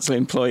permanent council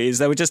employees.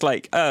 They were just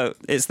like, oh,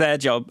 it's their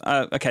job.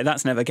 Okay,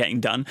 that's never getting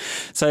done.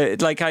 So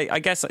like I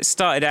guess it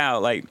started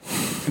out like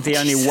the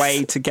only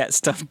way to get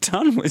stuff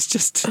done was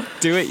just to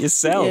do it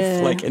yourself.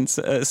 Like at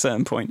a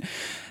certain point,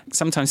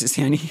 sometimes it's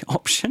the only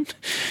option.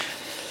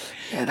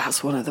 Yeah,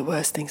 that's one of the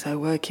worst things.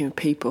 Working with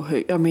people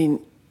who, I mean,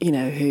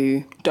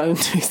 who don't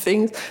do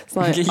things. It's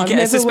like, I've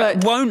never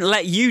worked... won't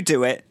let you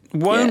do it,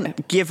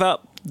 won't give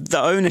up the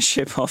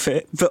ownership of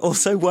it, but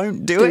also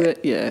won't do it.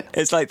 Yeah.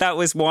 It's like, that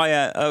was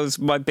why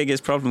my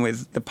biggest problem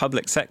with the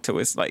public sector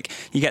was like,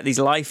 you get these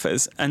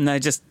lifers and they're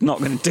just not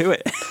going to do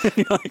it.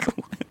 You're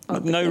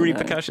like, no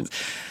repercussions.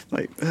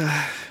 Like,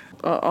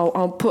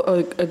 I'll put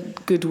a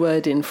good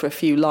word in for a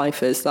few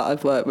lifers that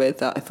I've worked with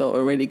that I thought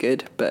were really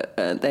good, but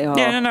they are.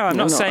 Yeah, no, I'm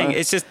not saying.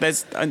 It's just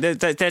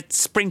they're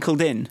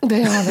sprinkled in.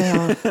 They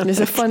are.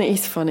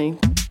 It's funny.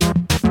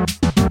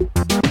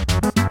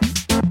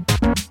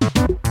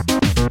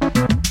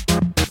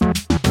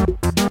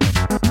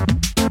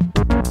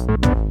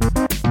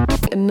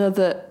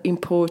 Another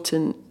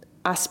important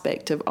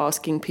aspect of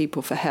asking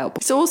people for help,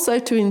 it's also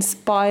to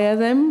inspire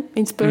them.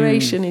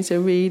 Inspiration is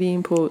a really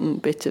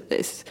important bit of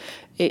this.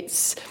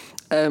 It's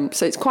so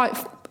it's quite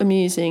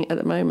amusing at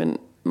the moment.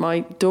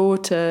 My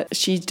daughter,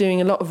 she's doing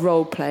a lot of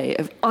role play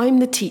of, I'm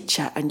the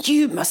teacher and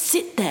you must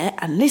sit there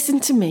and listen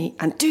to me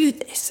and do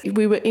this.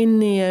 We were in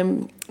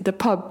the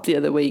pub the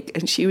other week,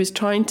 and she was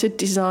trying to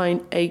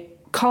design a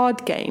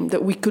card game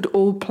that we could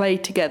all play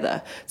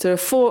together. So there are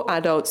 4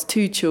 adults,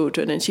 2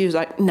 children, and she was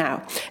like,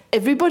 now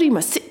everybody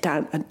must sit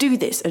down and do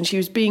this. And she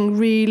was being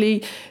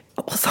really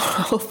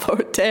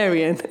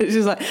authoritarian. She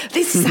was like,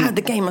 this is how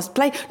the game must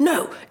play.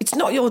 No, it's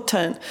not your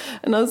turn.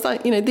 And I was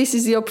like, this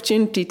is the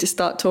opportunity to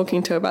start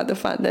talking to her about the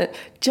fact that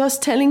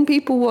just telling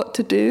people what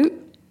to do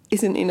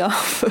isn't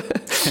enough.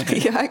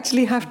 You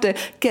actually have to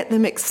get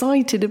them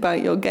excited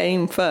about your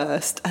game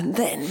first, and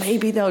then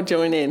maybe they'll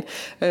join in.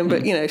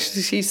 But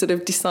she sort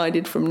of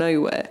decided from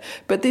nowhere.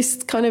 But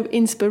this kind of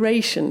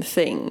inspiration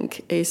thing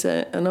is,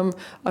 and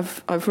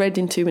I've read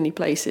in too many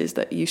places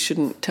that you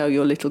shouldn't tell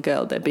your little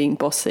girl they're being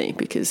bossy,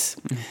 because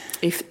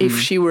if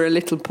she were a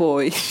little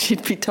boy,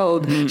 she'd be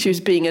told she was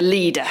being a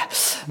leader.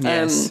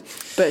 Yes.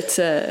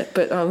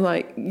 But I'm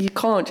like, you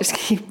can't just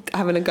keep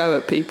having a go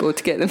at people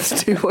to get them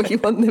to do what you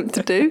want them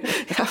to do.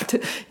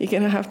 You're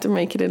going to have to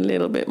make it a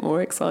little bit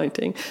more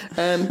exciting.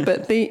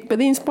 But the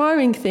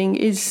inspiring thing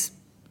is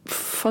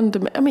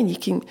fundamental. I mean,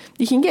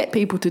 you can get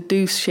people to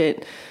do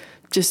shit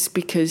just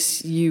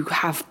because you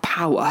have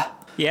power.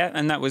 Yeah,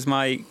 and that was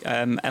my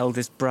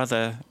eldest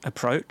brother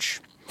approach.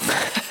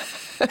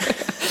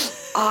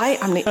 I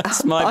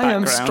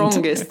am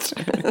strongest.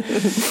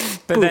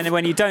 But then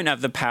when you don't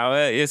have the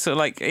power, it's sort of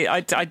like,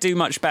 I do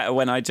much better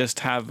when I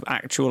just have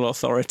actual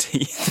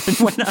authority.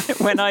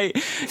 when I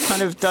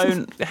kind of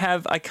don't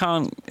have, I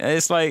can't.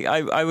 It's like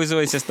I was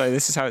always just like,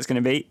 this is how it's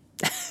going to be.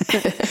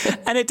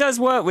 And it does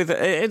work with,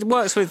 it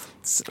works with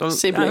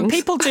siblings.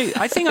 People do.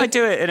 I think I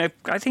do it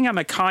I think I'm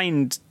a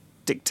kind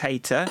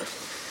dictator.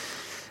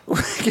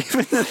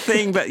 Given the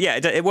thing, but yeah,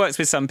 it works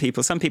with some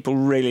people. Some people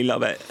really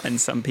love it, and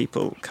some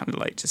people kind of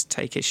like just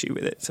take issue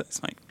with it. So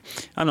it's like,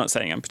 I'm not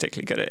saying I'm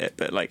particularly good at it,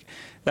 but like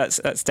that's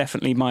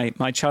definitely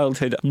my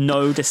childhood.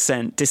 No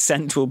dissent.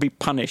 Dissent will be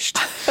punished.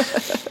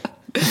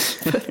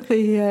 But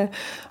I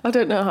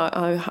don't know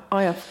how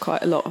I have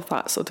quite a lot of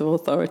that sort of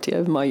authority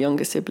over my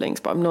younger siblings,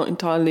 but I'm not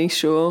entirely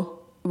sure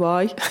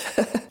why.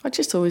 I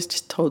just always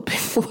just told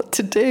people what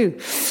to do.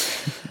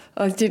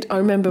 I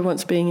remember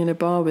once being in a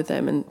bar with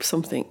them and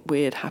something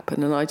weird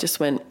happened, and I just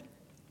went,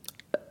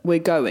 "We're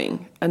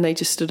going," and they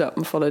just stood up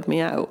and followed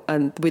me out,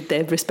 and with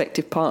their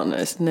respective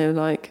partners, and they were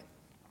like,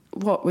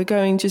 "What? We're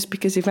going just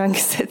because Ivanka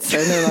said so?"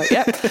 And they're like,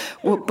 "Yep."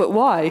 Well, but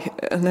why?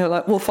 And they're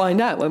like, "We'll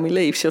find out when we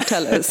leave. She'll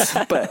tell us.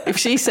 But if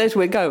she says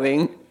we're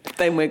going,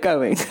 then we're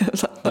going." I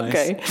was like,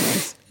 "Okay."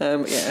 Nice.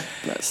 Yeah.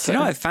 That's, Do you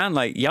know, I found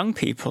like young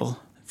people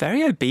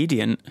very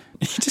obedient.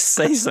 You just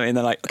say something,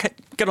 they're like, "Okay,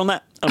 get on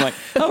that." I'm like,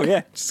 "Oh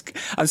yeah."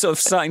 I'm sort of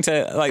starting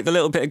to like the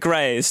little bit of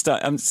grey is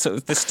I'm sort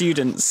of the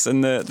students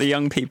and the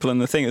young people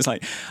and the thing is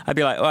like, I'd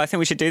be like, "Well, I think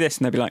we should do this,"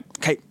 and they'd be like,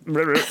 "Okay."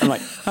 I'm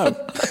like, "Oh,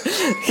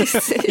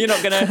 you're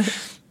not gonna."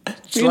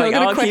 You're like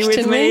not argue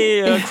with me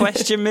or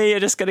question me.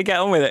 You're just going to get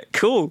on with it.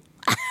 Cool.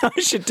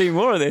 I should do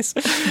more of this.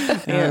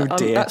 Yeah, oh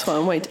dear. That's why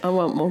I'm waiting. I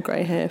want more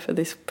grey hair for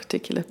this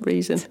particular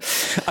reason.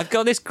 I've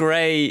got this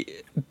grey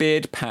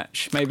beard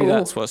patch. Maybe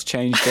that's what's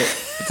changed it.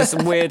 Just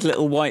a weird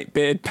little white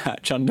beard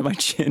patch under my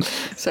chin.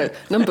 So,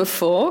 number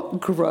 4,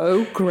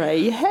 grow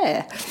grey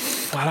hair.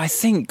 Well, I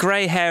think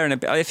grey hair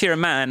and if you're a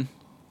man,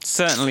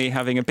 certainly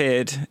having a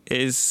beard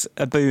is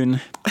a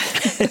boon.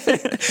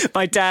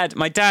 My dad's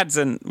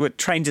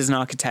trained as an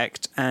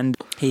architect, and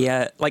he,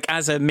 like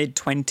as a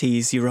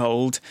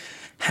mid-20s-year-old,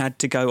 had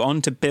to go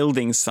onto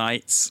building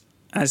sites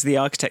as the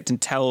architect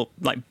and tell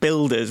like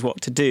builders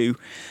what to do.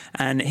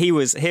 And he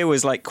was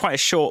like quite a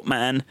short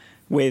man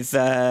with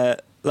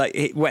like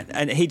he went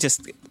and he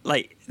just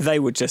like they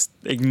would just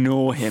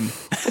ignore him.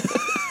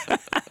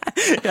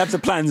 He'd have the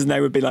plans and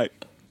they would be like,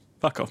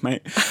 "Fuck off,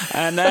 mate."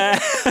 And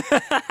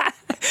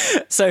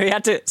so he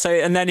had to. So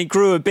and then he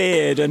grew a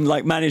beard and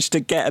like managed to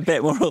get a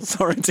bit more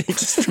authority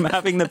just from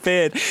having the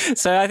beard.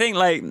 So I think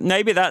like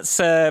maybe that's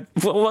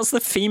what's the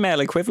female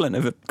equivalent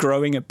of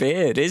growing a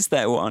beard? Is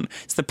there one?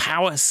 It's the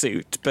power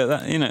suit, but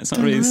that, it's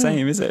not really the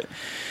same, is it?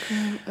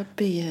 A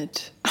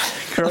beard.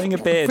 Growing a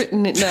beard. I've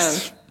written it down.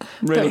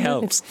 Really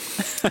helps.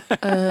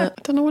 I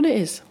don't know what it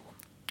is.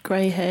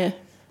 Grey hair.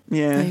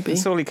 Yeah, maybe.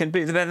 That's all he can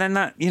do. But then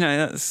that,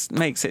 that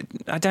makes it...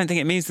 I don't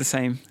think it means the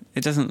same.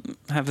 It doesn't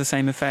have the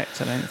same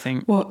effect, I don't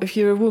think. What, if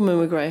you're a woman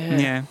with grey hair?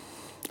 Yeah.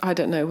 I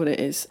don't know what it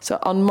is. So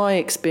on my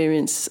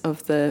experience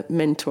of the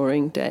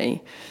mentoring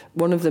day,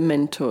 one of the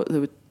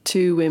there were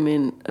 2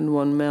 women and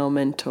 1 male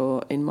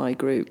mentor in my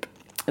group,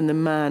 and the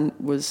man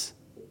was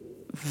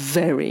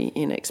very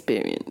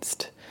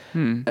inexperienced.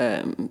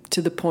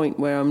 To the point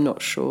where I'm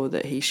not sure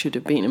that he should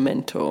have been a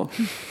mentor.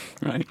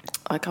 Right.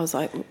 Like I was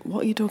like,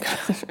 "What are you talking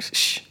about?"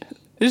 Shh.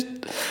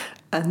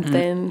 And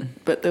then,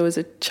 but there was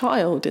a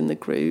child in the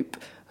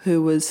group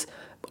who was,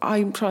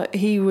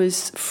 he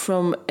was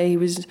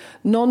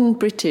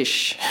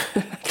non-British.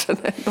 I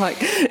don't know, like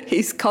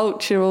his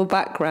cultural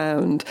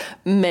background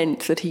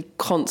meant that he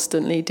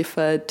constantly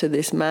deferred to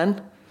this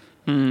man.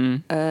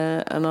 And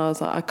I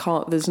was like, I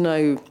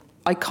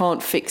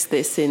can't fix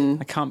this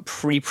I can't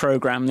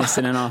pre-program this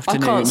in an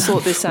afternoon. I can't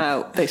sort this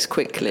out this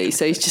quickly,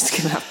 so he's just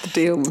going to have to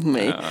deal with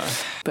me.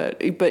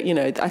 But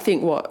I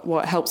think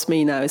what helps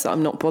me now is that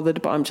I'm not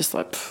bothered, but I'm just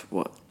like,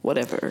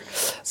 whatever.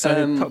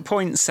 So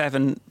point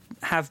 7,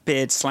 have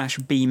beard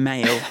 / be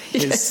male.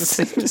 Yes.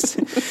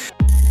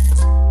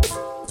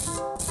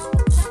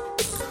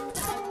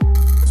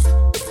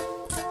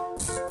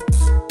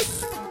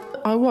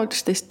 I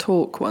watched this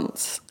talk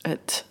once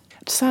at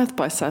South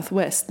by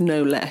Southwest,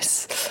 no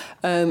less.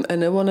 And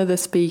one of the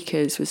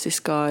speakers was this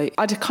guy.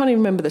 I can't even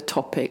remember the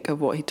topic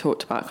of what he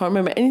talked about. I can't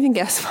remember anything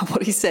else about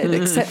what he said,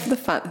 except for the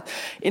fact that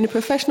in a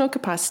professional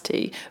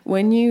capacity,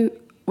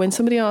 when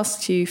somebody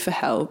asks you for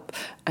help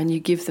and you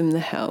give them the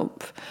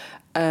help,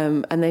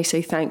 and they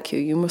say thank you,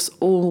 you must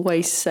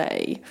always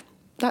say,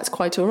 "That's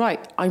quite all right.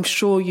 I'm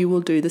sure you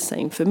will do the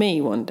same for me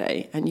one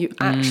day." And you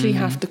actually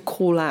have to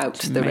call out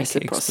the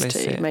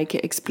reciprocity, make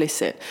it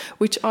explicit,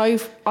 which I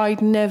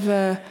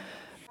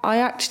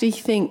actually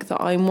think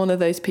that I'm one of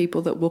those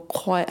people that will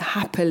quite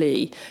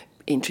happily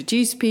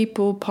introduce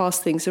people, pass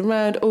things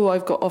around. "Oh,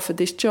 I've got offered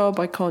this job,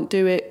 I can't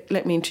do it.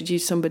 Let me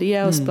introduce somebody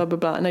else, blah, blah,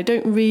 blah." And I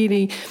don't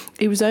really,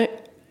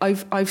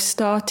 I've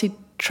started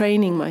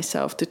training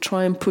myself to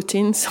try and put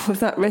in some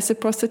of that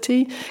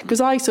reciprocity, because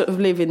I sort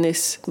of live in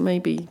this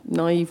maybe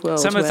naive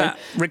world. Some of that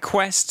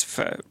request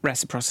for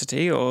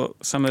reciprocity, or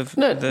some of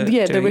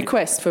the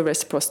request for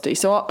reciprocity.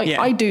 So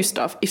I do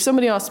stuff. If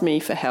somebody asks me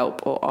for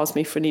help or asks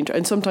me for an intro,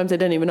 and sometimes they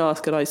don't even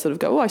ask, and I sort of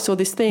go, I saw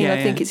this thing,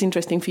 I think it's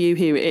interesting for you,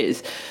 here it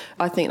is.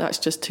 I think that's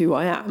just who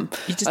I am.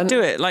 You just do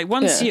it. Like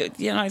once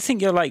I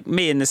think you're like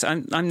me in this.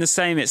 I'm the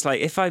same. It's like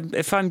if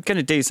I'm going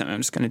to do something, I'm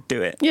just going to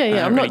do it.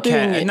 Yeah. I'm not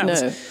doing it.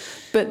 No.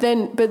 But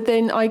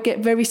then I get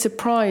very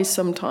surprised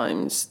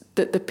sometimes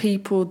that the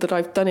people that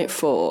I've done it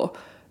for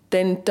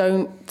then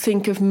don't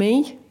think of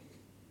me.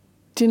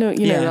 Do you know?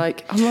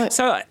 Like I'm like.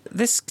 So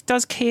this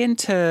does key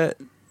into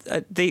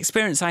the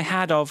experience I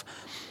had of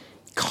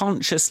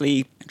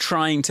consciously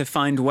trying to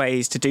find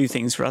ways to do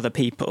things for other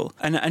people,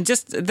 and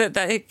just that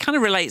it kind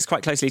of relates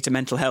quite closely to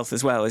mental health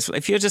as well.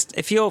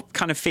 If you're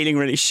kind of feeling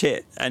really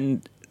shit,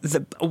 and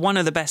one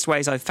of the best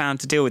ways I've found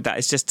to deal with that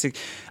is just to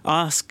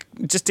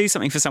do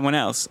something for someone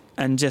else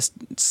and just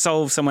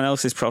solve someone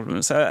else's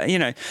problem. So,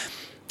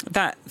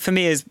 that for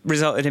me has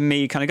resulted in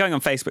me kind of going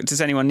on Facebook,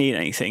 does anyone need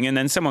anything? And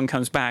then someone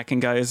comes back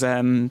and goes,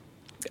 I'm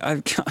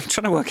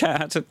trying to work out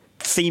how to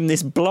theme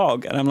this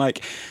blog. And I'm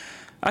like,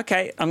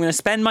 okay, I'm going to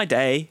spend my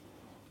day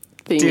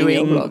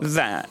doing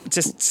that,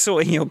 just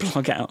sorting your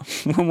blog out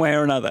one way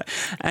or another.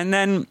 And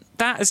then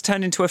that has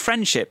turned into a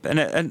friendship,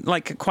 and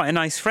like quite a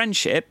nice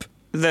friendship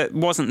that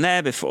wasn't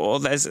there before.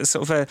 There's a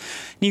sort of a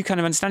new kind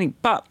of understanding.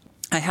 But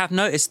I have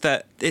noticed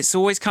that it's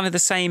always kind of the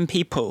same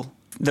people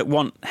that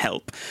want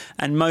help,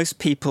 and most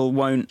people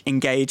won't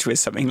engage with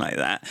something like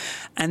that.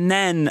 And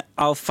then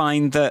I'll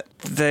find that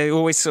they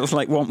always sort of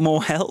like want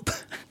more help.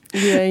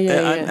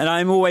 And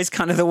I'm always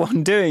kind of the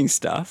one doing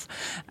stuff.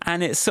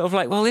 And it's sort of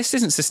like, well, this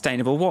isn't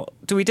sustainable. What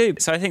do we do?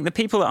 So I think the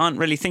people that aren't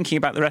really thinking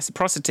about the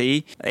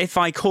reciprocity, if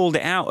I called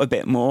it out a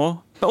bit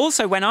more, but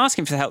also when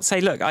asking for help, say,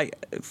 look,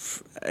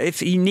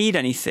 if you need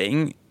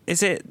anything,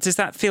 does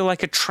that feel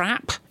like a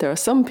trap? There are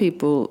some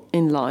people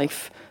in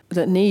life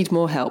that need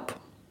more help,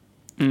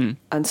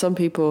 and some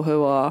people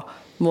who are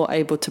more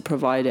able to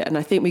provide it. And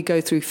I think we go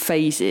through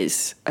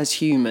phases as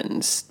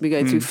humans. We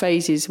go through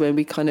phases where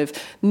we kind of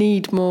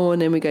need more,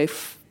 and then we go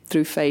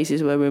through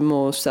phases where we're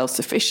more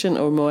self-sufficient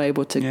or more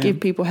able to give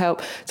people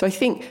help. So I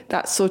think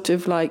that's sort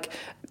of like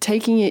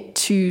taking it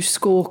to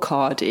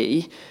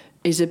scorecardy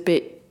is a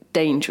bit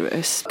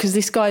dangerous, because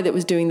this guy that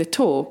was doing the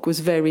talk was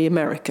very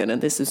American,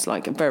 and this is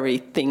like a very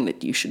thing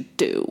that you should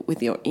do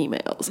with your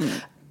emails.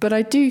 But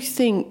I do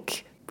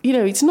think,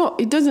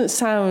 it doesn't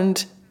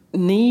sound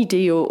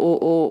needy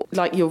or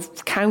like you're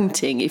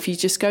counting if you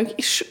just go,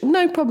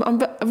 no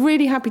problem, I'm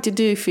really happy to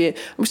do for you.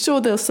 I'm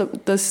sure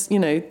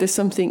there's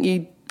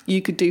something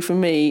you could do for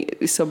me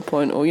at some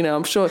point, or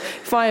I'm sure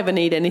if I ever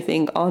need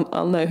anything,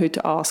 I'll know who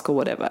to ask or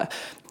whatever.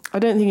 I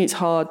don't think it's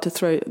hard to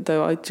throw,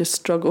 though I just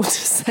struggled to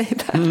say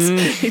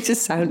that. It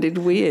just sounded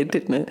weird,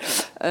 didn't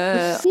it?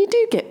 You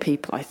do get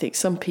people, I think,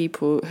 some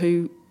people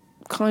who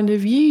kind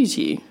of use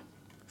you.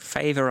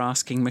 Favour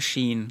asking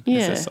machine.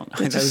 There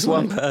was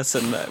one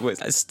person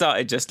that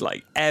started just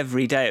like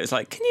every day. It was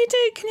like, can you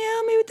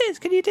help me with this?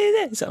 Can you do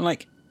this? I'm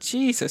like,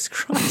 Jesus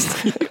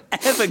Christ, are you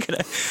ever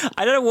gonna?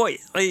 I don't know what.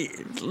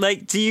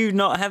 Like, do you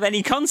not have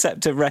any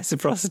concept of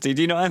reciprocity?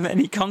 Do you not have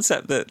any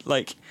concept that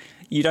like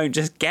you don't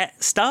just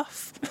get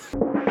stuff?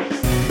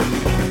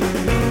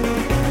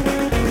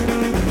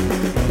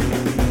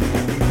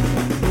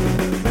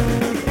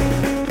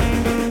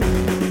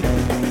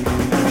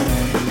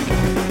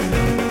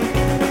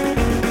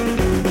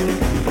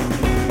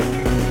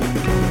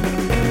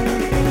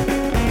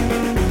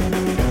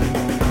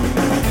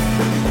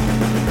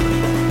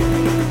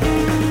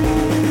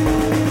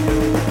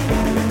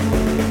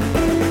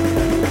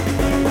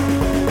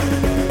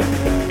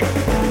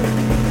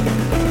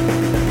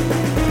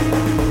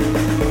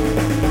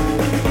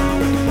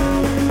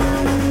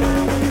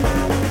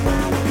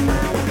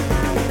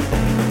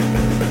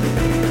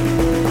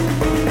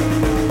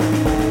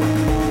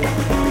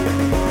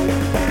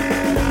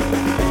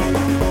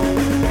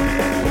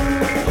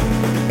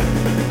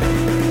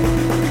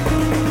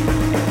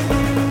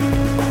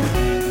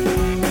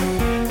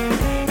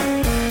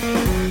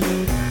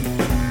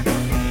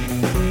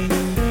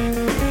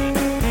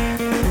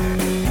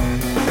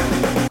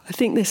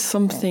 I think there's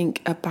something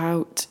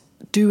about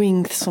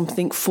doing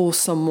something for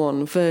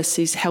someone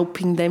versus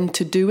helping them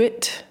to do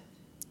it.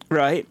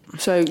 Right.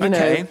 So, you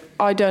know,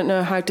 I don't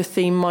know how to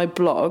theme my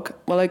blog.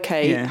 Well,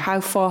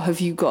 how far have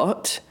you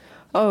got?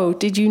 Oh,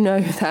 did you know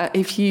that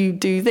if you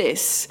do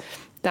this,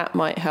 that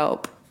might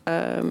help?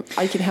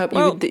 I can help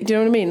you with do you know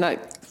what I mean?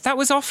 Like, that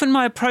was often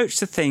my approach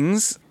to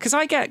things, because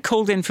I get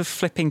called in for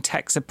flipping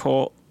tech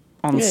support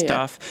on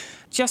stuff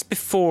just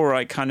before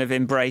I kind of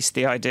embraced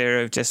the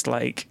idea of just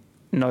like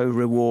no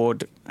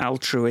reward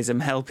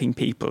altruism, helping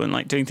people and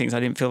like doing things I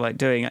didn't feel like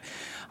doing.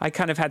 I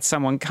kind of had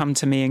someone come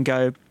to me and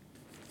go,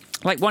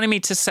 like, wanting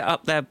me to set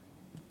up their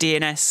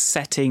DNS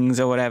settings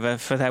or whatever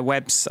for their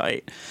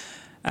website.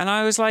 And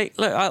I was like,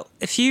 look,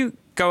 if you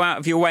go out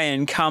of your way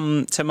and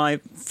come to my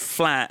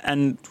flat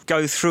and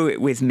go through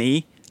it with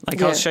me,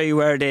 Like, I'll show you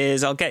where it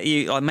is. I'll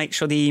make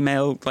sure the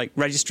email, like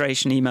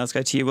registration emails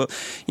go to you. Well,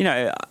 you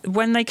know,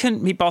 when they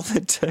couldn't be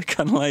bothered to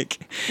kind of like,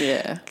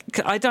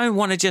 I don't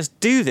want to just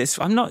do this.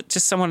 I'm not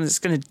just someone that's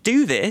going to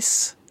do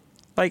this.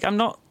 Like, I'm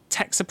not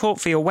tech support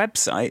for your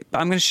website,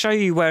 but I'm going to show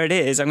you where it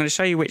is. I'm going to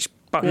show you which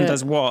button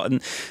does what,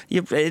 and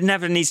it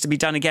never needs to be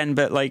done again,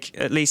 but like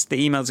at least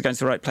the emails are going to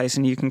the right place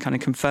and you can kind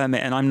of confirm it,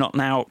 and I'm not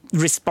now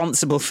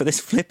responsible for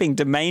this flipping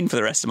domain for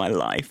the rest of my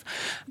life.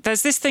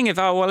 There's this thing of,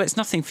 oh well, it's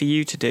nothing for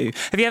you to do.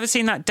 Have you ever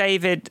seen that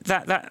David,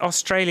 that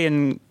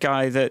Australian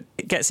guy that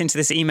gets into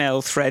this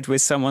email thread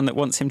with someone that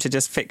wants him to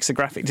just fix a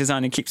graphic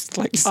design and keeps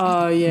like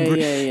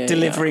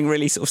delivering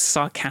really sort of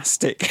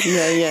sarcastic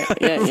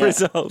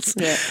results,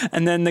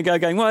 and then the guy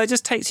going, well, it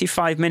just takes you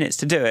 5 minutes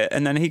to do it,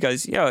 and then he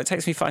goes, it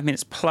takes me 5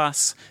 minutes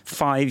plus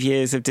 5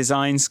 years of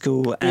design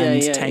school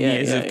and 10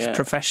 years of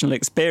professional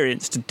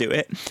experience to do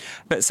it.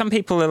 But some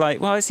people are like,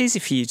 well, it's easy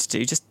for you to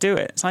do, just do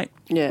it. It's like,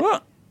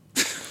 what?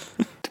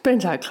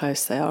 Depends how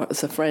close they are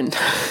as a friend.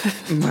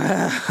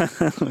 I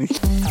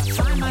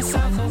find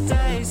myself all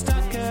day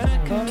stuck at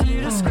a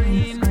computer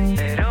screen.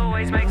 It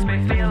always makes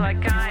me feel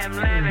like I am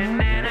living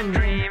in a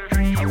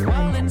dream. A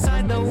world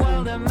inside the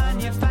world, a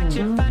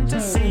manufactured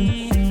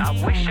fantasy.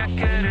 I wish I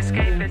could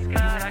escape it,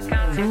 but I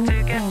can't seem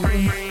to get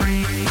free.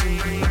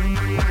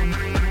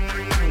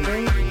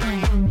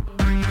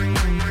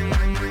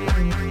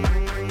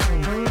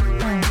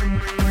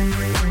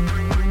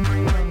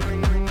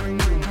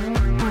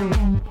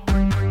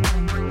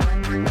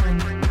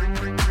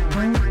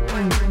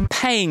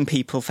 Paying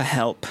people for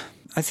help.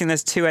 I think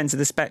there's two ends of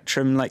the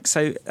spectrum. Like,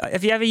 so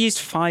have you ever used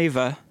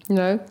Fiverr?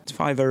 No. It's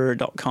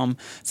Fiverr.com.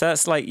 So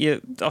that's like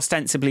you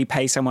ostensibly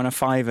pay someone a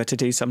 $5 to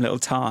do some little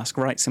task,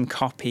 write some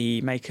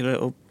copy, make a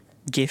little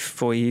GIF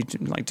for you,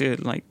 like do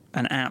like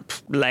an app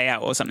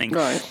layout or something.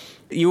 Right.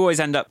 You always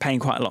end up paying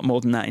quite a lot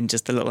more than that in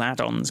just the little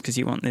add-ons because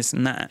you want this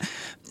and that.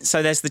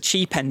 So there's the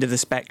cheap end of the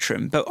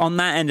spectrum. But on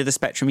that end of the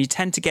spectrum, you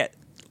tend to get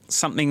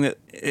something that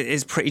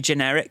is pretty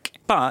generic.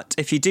 But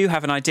if you do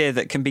have an idea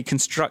that can be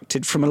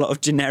constructed from a lot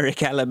of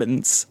generic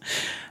elements,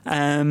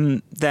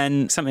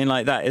 then something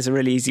like that is a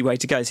really easy way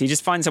to go. So you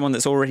just find someone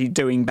that's already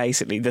doing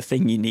basically the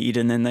thing you need,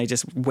 and then they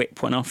just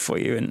whip one off for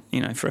you, and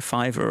you know, for a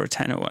 $5 or a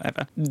 $10 or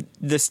whatever.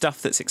 The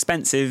stuff that's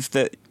expensive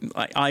that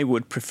I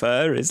would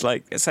prefer is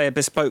like, say, a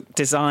bespoke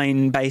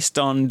design based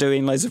on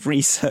doing loads of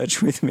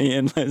research with me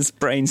and loads of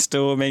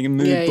brainstorming and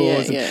mood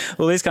boards and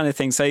all this kind of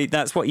thing. So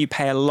that's what you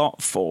pay a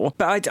lot for.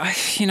 But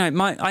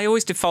I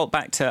always default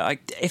back to,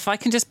 if I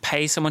can just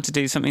pay someone to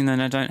do something,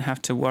 then I don't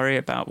have to worry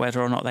about whether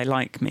or not they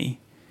like me.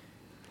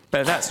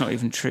 But that's not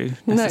even true.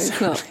 No,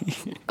 it's not.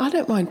 I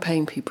don't mind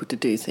paying people to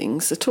do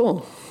things at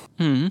all.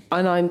 And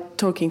I'm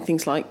talking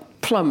things like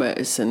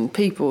plumbers and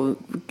people,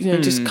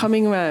 just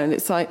coming around.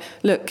 It's like,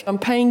 look, I'm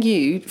paying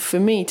you for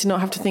me to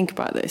not have to think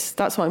about this.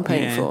 That's what I'm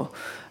paying for.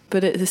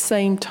 But at the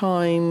same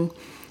time,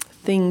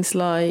 things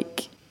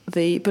like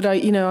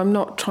I'm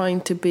not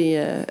trying to be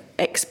an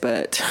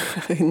expert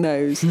in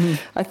those.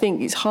 I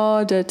think it's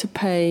harder to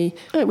pay.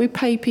 We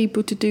pay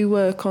people to do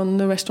work on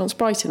the Restaurants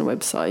Brighton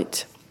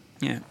website.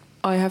 Yeah.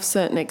 I have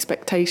certain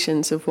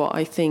expectations of what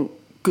I think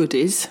good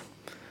is.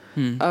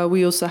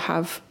 We also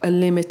have a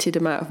limited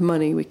amount of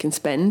money we can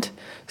spend.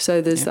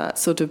 So there's that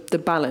sort of the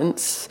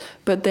balance.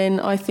 But then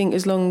I think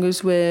as long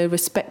as we're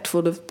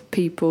respectful of the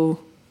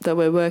people that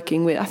we're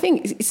working with, I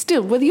think it's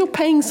still, whether you're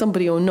paying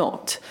somebody or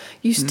not,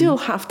 you still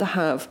have to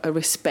have a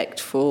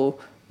respectful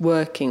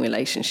working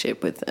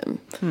relationship with them.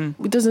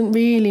 It doesn't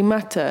really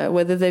matter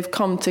whether they've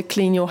come to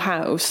clean your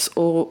house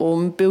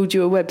or build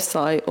you a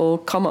website or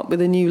come up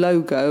with a new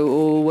logo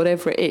or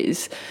whatever it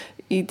is.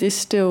 There's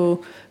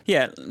still...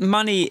 Yeah,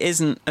 money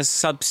isn't a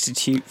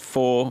substitute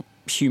for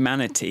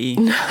humanity.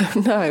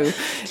 No,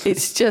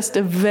 it's just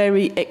a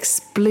very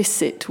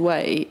explicit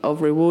way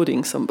of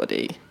rewarding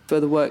somebody for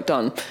the work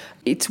done.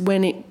 It's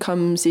when it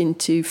comes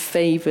into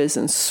favours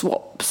and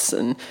swaps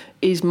and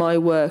is my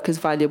work as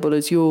valuable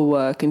as your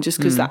work, and just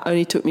because that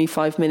only took me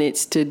 5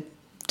 minutes to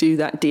do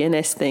that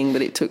DNS thing,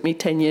 but it took me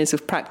 10 years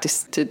of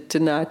practice to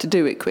know how to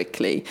do it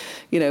quickly.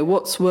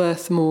 What's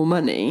worth more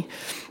money?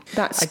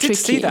 That's tricky. I did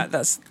see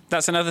that.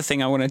 That's another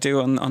thing I want to do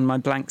on my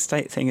blank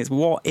state thing, is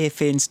what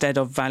if instead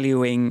of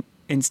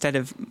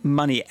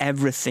money,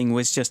 everything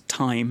was just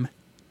time?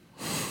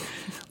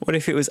 What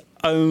if it was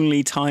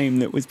only time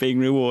that was being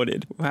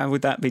rewarded? How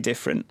would that be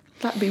different?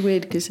 That'd be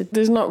weird, because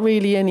there's not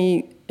really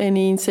any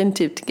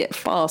incentive to get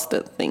fast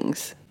at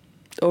things.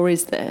 Or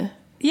is there?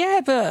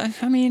 Yeah, but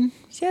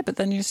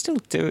then you're still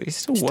working.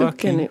 Still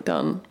getting it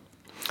done.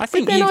 I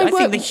think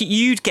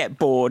you'd get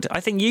bored. I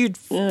think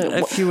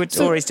if you were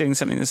always doing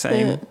something the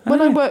same. Yeah. When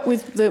I worked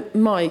with the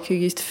Mike, who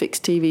used to fix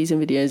TVs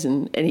and videos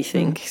and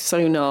anything,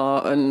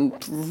 sonar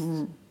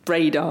and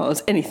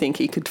radars, anything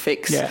he could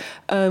fix. Yeah.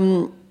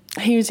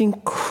 He was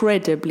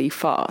incredibly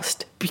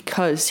fast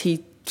because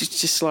he was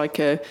just like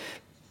a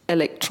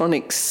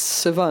electronics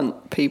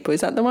savant. People,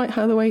 is that the way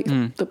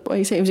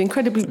you say it? He was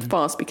incredibly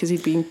fast because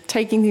he'd been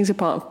taking things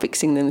apart and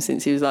fixing them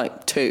since he was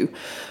like 2.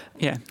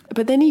 Yeah.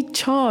 But then he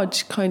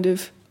charged kind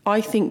of, I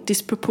think,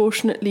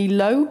 disproportionately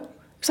low.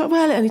 It's like,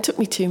 well, it only took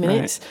me 2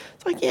 minutes. Right.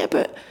 It's like, yeah,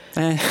 but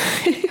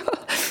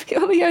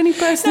you're the only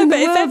person in the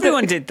world. But if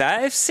everyone did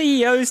that, if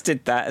CEOs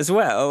did that as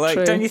well, like,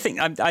 True. don't you think?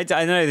 I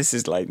know this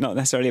is like not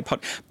necessarily a pod,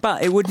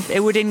 but it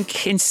would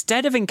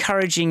instead of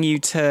encouraging you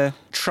to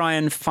try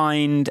and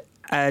find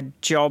a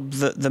job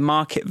that the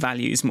market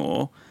values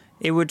more,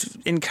 it would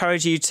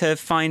encourage you to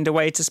find a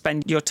way to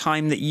spend your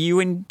time that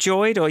you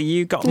enjoyed or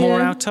you got more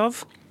out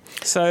of.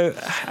 So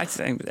I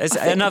think it's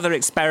another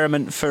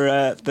experiment for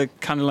the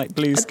kind of like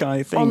blue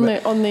sky thing.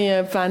 On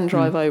the van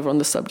drive over on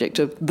the subject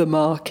of the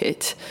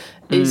market,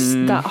 is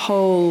that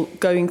whole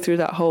going through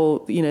that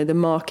whole, you know, the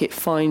market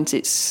finds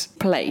its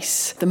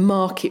place. The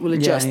market will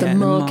adjust. The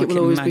market will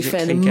always be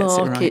fair. The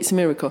market's a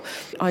miracle.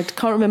 I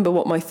can't remember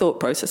what my thought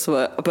process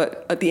were,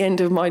 but at the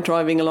end of my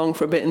driving along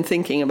for a bit and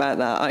thinking about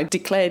that, I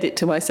declared it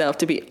to myself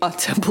to be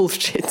utter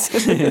bullshit.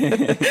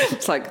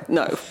 It's like,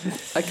 no,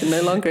 I can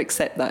no longer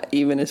accept that,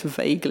 even as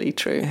vaguely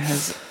true. It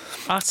has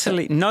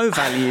utterly no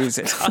values.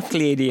 It's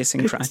utterly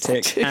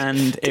idiosyncratic,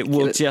 and it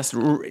will just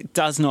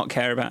does not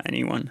care about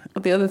anyone.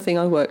 The other thing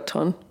I worked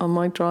on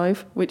my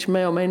drive, which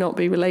may or may not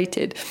be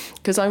related,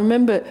 because I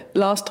remember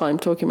last time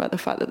talking about the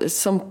fact that there's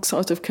some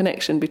sort of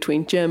connection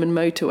between German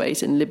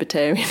motorways and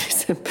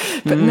libertarianism,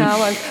 but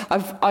now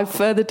I've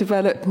further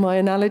developed my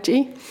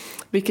analogy.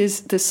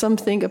 Because there's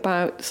something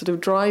about sort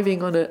of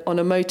driving on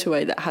a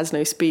motorway that has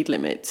no speed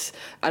limits,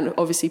 and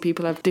obviously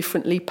people have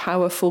differently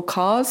powerful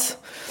cars.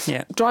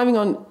 Yeah. Driving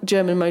on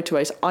German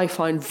motorways, I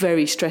find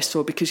very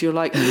stressful because you're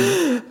like,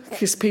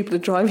 because people are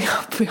driving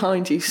up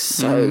behind you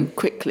so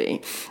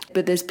quickly.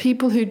 But there's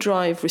people who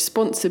drive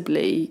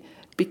responsibly,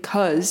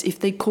 because if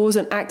they cause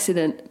an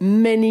accident,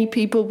 many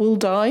people will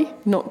die,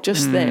 not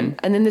just them.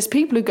 And then there's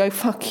people who go,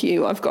 fuck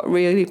you, I've got a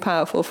really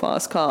powerful,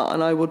 fast car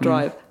and I will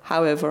drive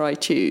however I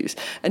choose.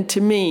 And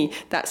to me,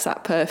 that's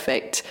that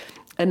perfect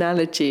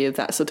analogy of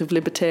that sort of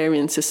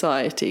libertarian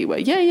society where,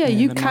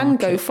 you can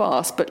go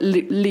fast, but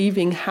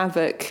leaving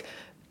havoc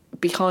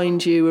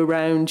behind you,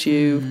 around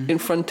you, in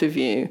front of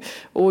you.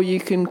 Or you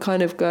can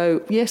kind of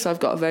go, yes, I've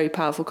got a very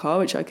powerful car,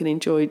 which I can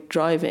enjoy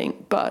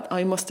driving, but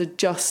I must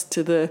adjust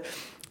to the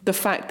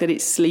fact that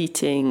it's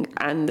sleeting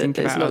and that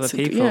there's lots of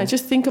people. Yeah,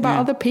 just think about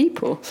other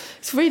people.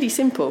 It's really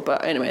simple,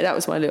 but anyway, that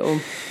was my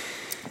little.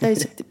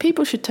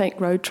 People should take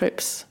road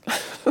trips.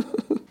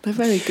 They're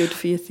very good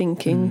for your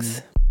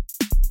thinkings.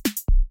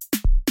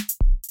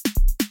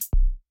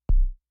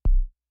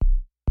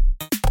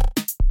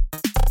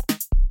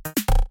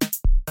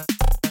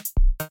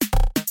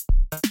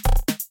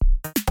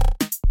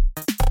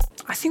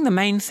 I think the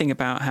main thing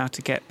about how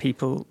to get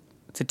people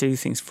to do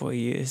things for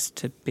you is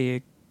to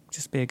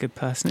just be a good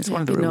person. It's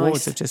one of the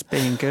rewards of just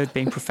being good,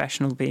 being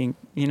professional, being,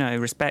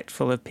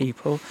 respectful of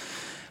people.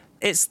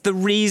 It's the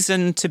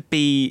reason to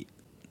be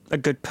a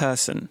good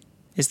person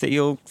is that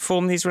you'll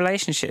form these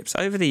relationships.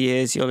 Over the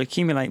years, you'll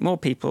accumulate more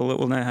people that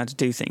will know how to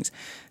do things.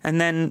 And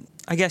then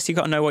I guess you've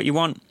got to know what you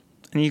want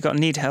and you've got to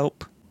need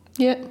help.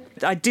 Yeah.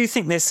 I do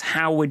think this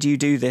how would you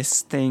do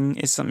this thing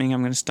is something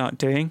I'm going to start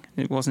doing.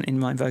 It wasn't in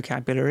my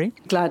vocabulary.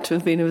 Glad to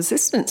have been of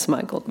assistance,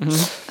 Michael.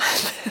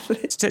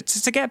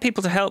 To get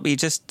people to help you,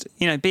 just,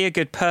 be a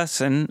good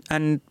person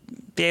and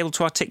be able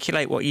to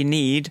articulate what you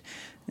need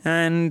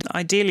and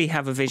ideally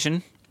have a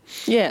vision.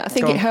 Yeah, I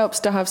think it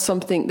helps to have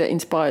something that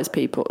inspires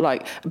people,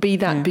 like be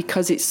that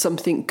because it's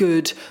something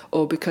good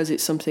or because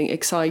it's something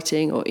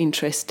exciting or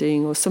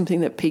interesting or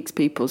something that piques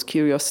people's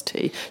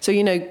curiosity. So,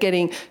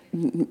 getting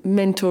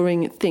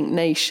mentoring Think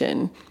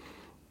Nation,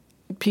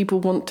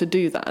 people want to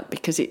do that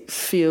because it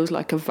feels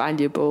like a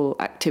valuable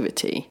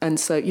activity. And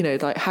so,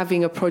 like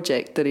having a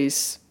project that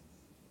is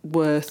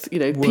worth,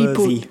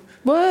 people...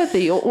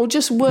 Worthy or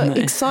just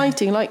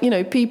exciting. Like,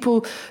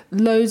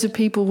 loads of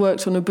people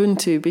worked on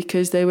Ubuntu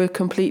because they were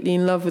completely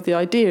in love with the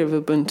idea of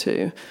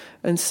Ubuntu.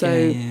 And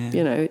so,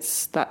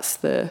 that's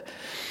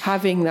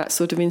having that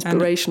sort of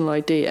inspirational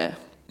idea.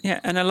 Yeah,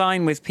 and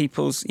align with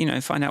people's,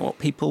 find out what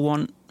people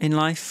want in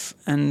life.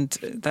 And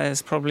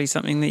there's probably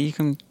something that you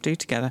can do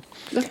together.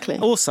 Exactly.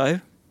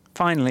 Also,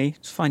 finally,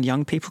 find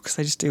young people because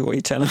they just do what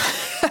you tell them.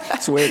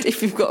 It's weird.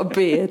 If you've got a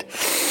beard.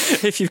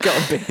 If you've got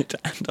a beard,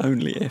 and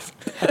only if.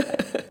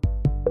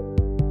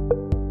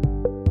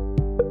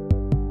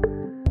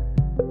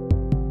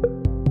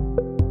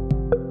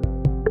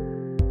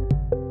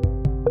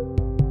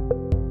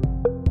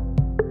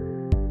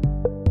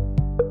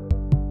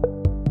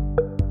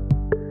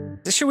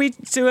 Shall we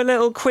do a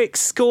little quick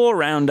score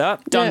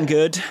roundup? Done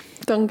good.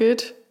 Done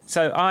good.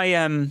 So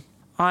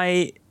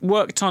I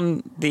worked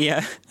on the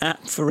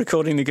app for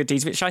recording the good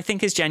deeds, which I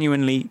think is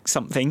genuinely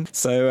something.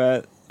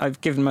 So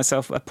I've given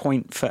myself a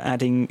point for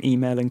adding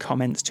email and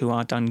comments to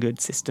our Done Good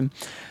system.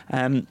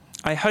 I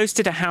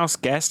hosted a house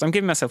guest. I'm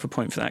giving myself a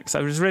point for that because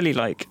I was really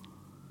like,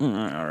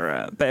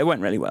 but it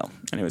went really well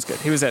and it was good.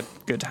 He was a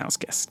good house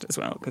guest as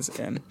well because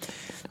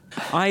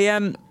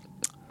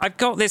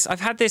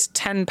I've had this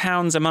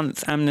 £10 a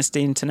month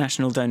Amnesty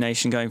International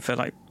donation going for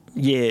like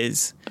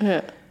years.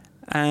 Yeah.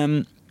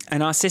 And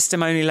our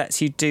system only lets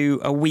you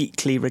do a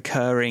weekly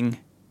recurring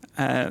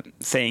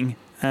thing.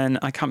 and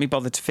I can't be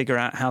bothered to figure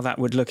out how that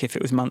would look if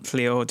it was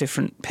monthly or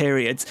different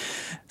periods.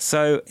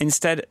 So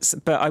instead,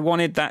 but I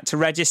wanted that to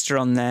register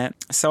on there,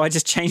 so I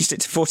just changed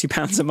it to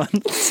 £40 a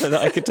month so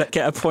that I could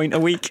get a point a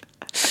week.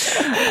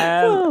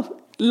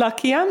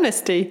 Lucky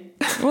amnesty.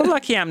 Well,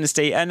 lucky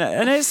amnesty, and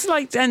it's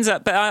like ends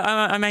up. But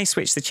I may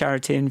switch the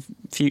charity in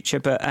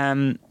future, but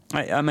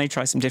I may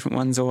try some different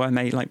ones, or I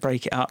may like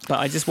break it up. But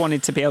I just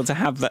wanted to be able to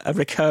have a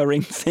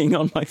recurring thing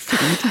on my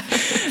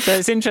feed. So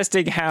it's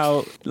interesting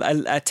how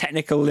a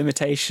technical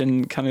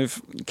limitation kind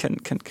of can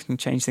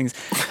change things.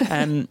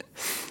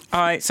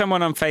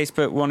 Someone on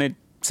Facebook wanted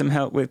some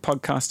help with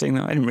podcasting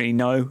that I didn't really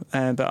know,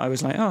 but I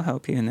was like, I'll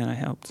help you, and then I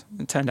helped.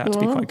 It turned out to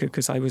be quite good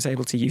because I was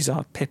able to use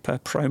our Pippa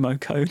promo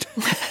code.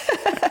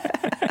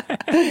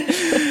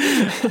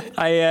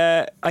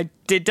 I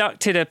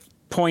deducted a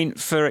point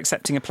for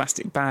accepting a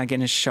plastic bag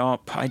in a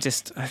shop.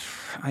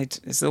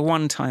 It's the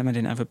one time I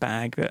didn't have a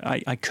bag, but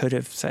I could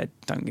have said,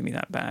 don't give me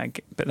that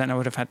bag, but then I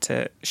would have had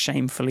to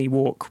shamefully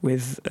walk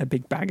with a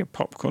big bag of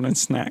popcorn and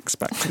snacks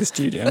back to the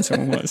studio and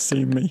someone might have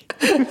seen me.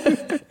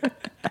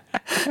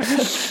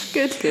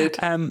 Good.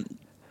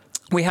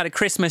 We had a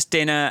Christmas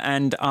dinner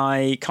and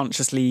I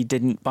consciously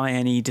didn't buy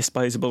any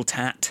disposable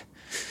tat.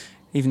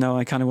 Even though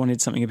I kind of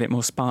wanted something a bit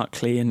more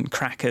sparkly and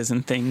crackers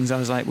and things, I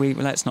was like,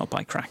 let's not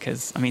buy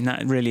crackers. I mean,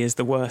 that really is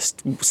the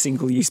worst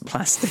single-use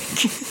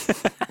plastic.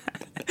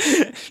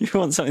 You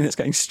want something that's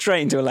going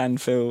straight into a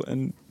landfill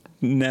and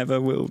never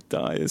will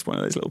die as one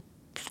of those little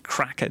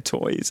cracker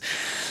toys.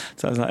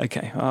 So I was like,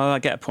 okay, I'll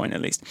get a point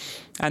at least.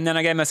 And then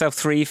I gave myself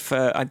 3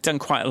 for, I'd done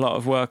quite a lot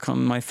of work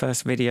on my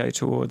first video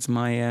towards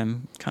my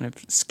kind of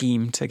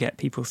scheme to get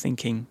people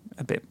thinking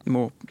a bit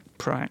more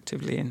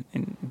proactively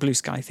in blue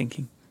sky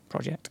thinking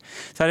project.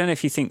 So I don't know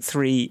if you think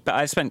 3, but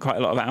I've spent quite a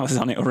lot of hours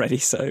on it already,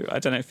 so I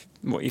don't know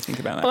what you think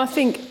about that. Well,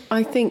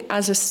 I think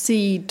as a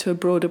seed to a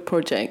broader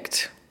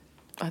project,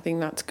 I think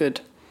that's good,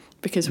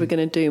 because we're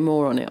going to do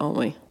more on it, aren't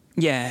we?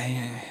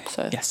 Yeah.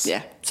 So, yes.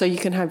 Yeah. So you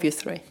can have your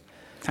 3.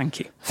 Thank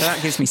you. So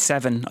that gives me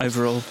 7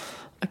 overall.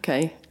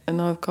 Okay.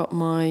 And I've got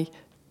my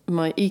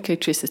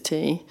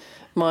Ecotricity,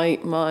 my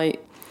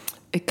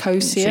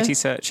Ecosia. Shitty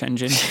search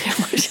engine.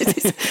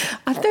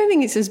 I don't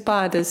think it's as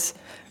bad as...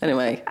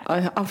 Anyway,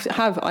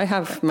 I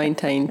have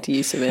maintained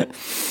use of it.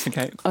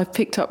 Okay. I've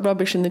picked up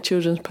rubbish in the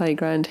children's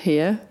playground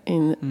here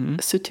in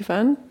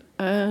Sutivan,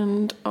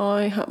 and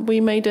we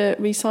made a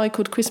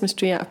recycled Christmas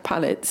tree out of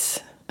pallets.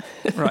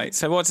 Right.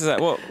 So what does that?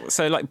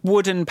 So like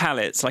wooden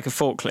pallets, like a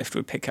forklift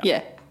would pick up.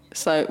 Yeah.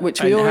 So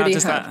which we already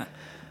have. How does that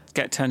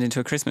get turned into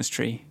a Christmas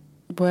tree?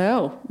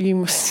 Well, you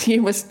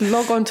must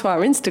log on to our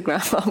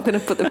Instagram. I'm going to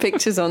put the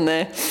pictures on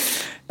there.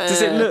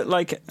 Does it look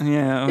like...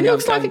 Yeah, it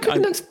looks like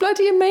it looks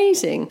bloody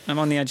amazing. I'm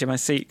on the edge of my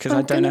seat because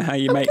I don't know how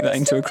you make that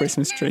into a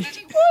Christmas tree.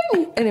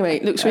 Anyway,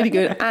 it looks really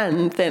good.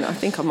 And then I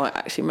think I might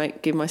actually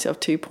give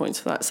myself 2 points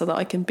for that so that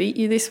I can beat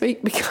you this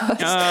week because...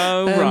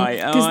 Oh, right.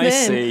 Oh, I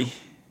see.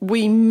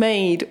 We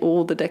made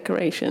all the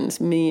decorations,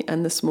 me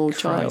and the small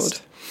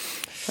child.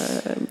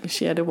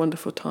 She had a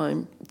wonderful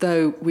time,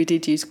 though we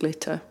did use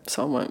glitter,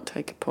 so I won't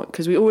take a point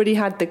because we already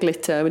had the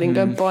glitter. We didn't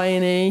go and buy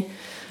any.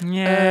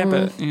 Yeah,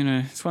 but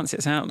once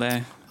it's out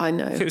there. I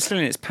know. If it was still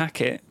in its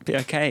packet, it'd be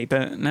okay,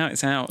 but now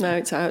it's out. Now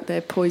it's out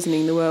there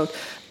poisoning the world.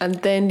 And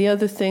then the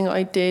other thing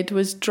I did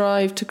was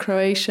drive to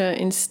Croatia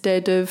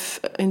instead of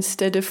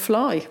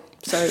fly.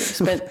 So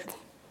spent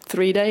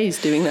 3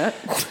 days doing that.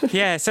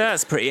 Yeah, so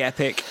that's pretty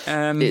epic.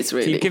 It's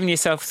really. You've given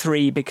yourself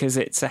 3 because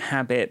it's a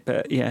habit,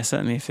 but yeah,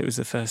 certainly if it was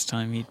the first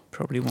time, you'd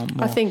probably want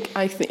more. I think,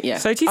 yeah.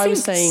 So do you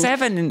think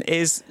 7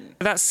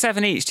 that's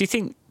 7 each? Do you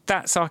think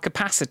that's our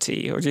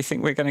capacity, or do you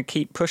think we're going to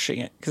keep pushing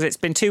it? Because it's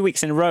been 2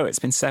 weeks in a row, it's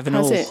been 7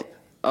 all. Has it?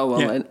 Oh, well,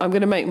 yeah. I'm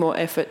going to make more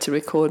effort to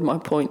record my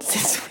points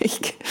this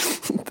week.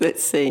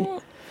 Let's see.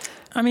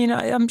 I mean,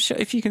 I'm sure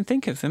if you can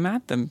think of them,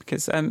 add them,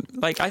 because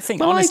I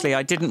think honestly,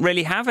 I didn't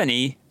really have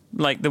any.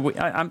 Like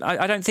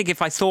I don't think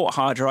if I thought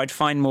harder, I'd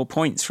find more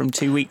points from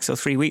 2 weeks or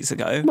 3 weeks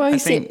ago. Well, you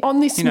see, on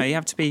this, you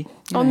have to be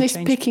on this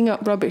picking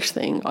up rubbish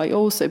thing. I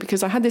also,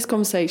 because I had this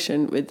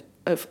conversation with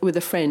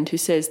a friend who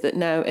says that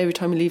now every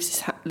time he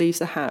leaves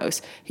the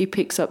house, he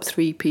picks up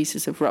 3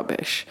 pieces of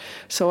rubbish.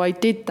 So I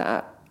did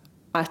that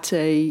at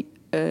a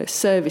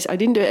service. I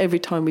didn't do it every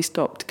time we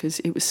stopped because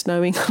it was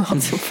snowing a lot,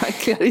 so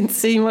frankly I didn't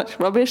see much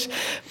rubbish.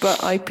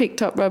 But I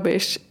picked up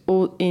rubbish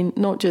all in,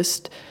 not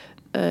just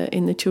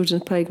in the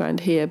children's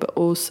playground here, but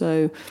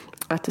also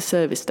at a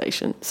service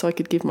station. So I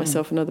could give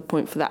myself another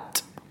point for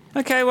that.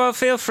 Okay, well,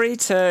 feel free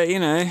to,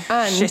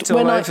 shit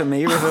all over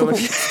me with all of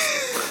you.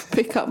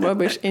 Pick up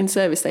rubbish in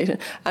service station.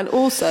 And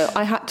also,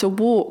 I had to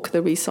walk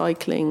to the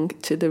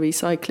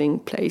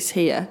recycling place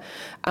here.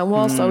 And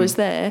whilst I was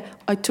there,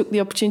 I took the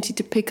opportunity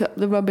to pick up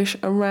the rubbish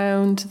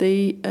around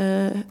the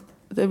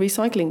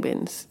recycling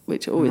bins,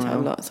 which always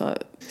have lots.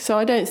 So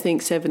I don't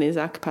think 7 is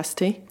our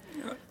capacity.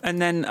 And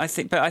then I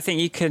think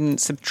you can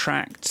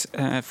subtract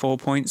 4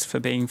 points for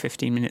being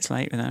 15 minutes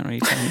late without really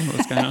telling me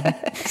what's going on.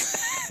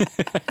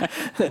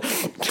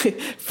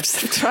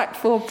 Subtract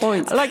 4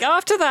 points. Like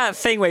after that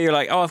thing where you're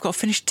like, oh, I've got to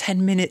finish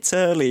 10 minutes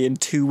early in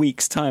 2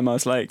 weeks' time, I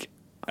was like,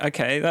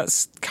 Okay,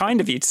 that's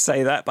kind of you to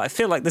say that, but I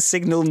feel like the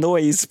signal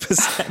noise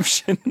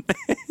perception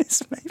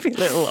is maybe a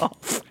little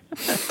off.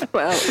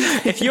 Well,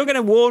 if you're going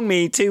to warn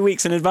me 2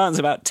 weeks in advance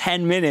about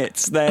 10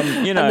 minutes,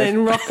 then, you know. And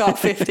then rock up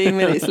 15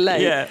 minutes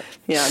late. Yeah.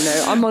 Yeah,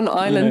 no, I'm on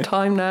island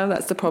time now.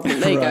 That's the problem.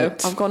 There you go.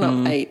 I've gone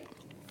up 8.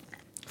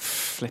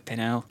 Flipping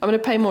hell. I'm going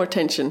to pay more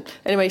attention.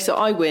 Anyway, so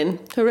I win.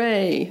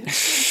 Hooray.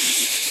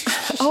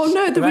 Oh,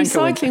 no, the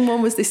recycling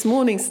one was this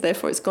morning, so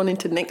therefore it's gone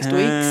into next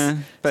week's.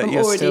 But so I'm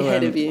already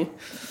ahead of you.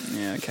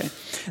 Yeah, okay.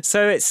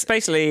 So it's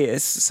basically,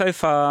 so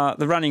far,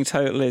 the running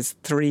total is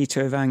 3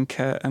 to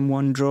Ivanka and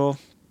 1 draw.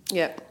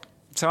 Yeah.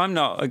 So I'm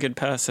not a good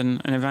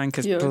person, and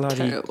Ivanka's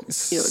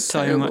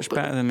so much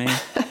better than me.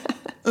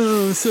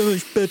 Oh, so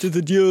much better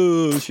than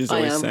you, she's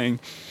always saying.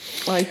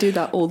 I do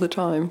that all the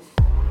time.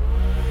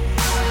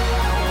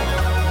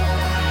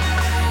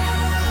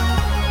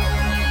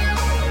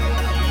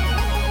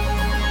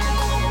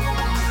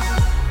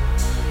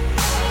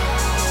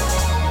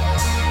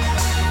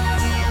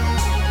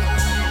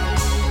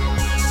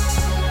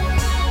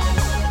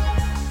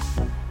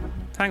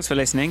 Thanks for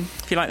listening.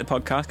 If you like the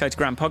podcast, go to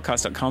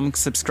grandpodcast.com,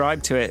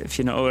 subscribe to it if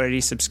you're not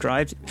already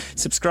subscribed.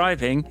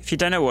 Subscribing, if you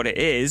don't know what it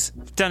is,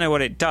 don't know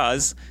what it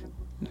does,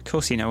 of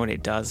course you know what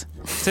it does.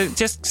 So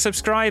just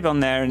subscribe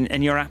on there,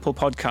 and your Apple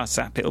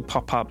Podcasts app, it'll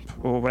pop up,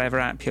 or whatever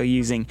app you're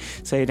using,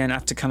 so you don't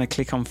have to kind of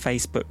click on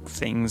Facebook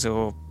things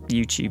or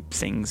YouTube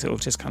things. It'll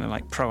just kind of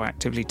like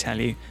proactively tell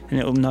you, and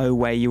it'll know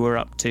where you were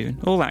up to,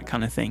 all that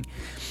kind of thing.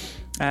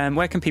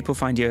 Where can people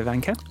find you,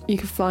 Ivanka? You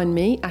can find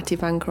me at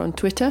Ivanka on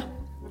Twitter.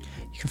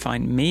 You can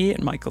find me at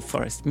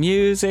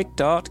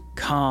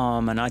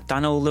michaelforrestmusic.com, and I've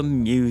done all the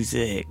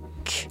music.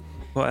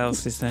 What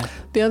else is there?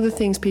 The other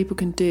things people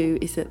can do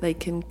is that they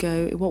can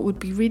go, what would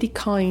be really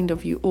kind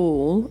of you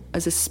all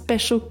as a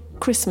special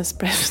Christmas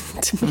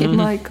present to me and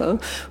Michael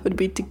would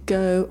be to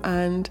go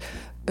and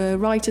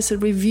write us a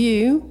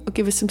review or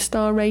give us some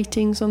star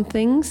ratings on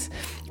things.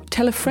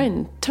 Tell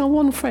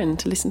one friend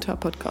to listen to our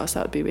podcast.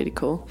 That would be really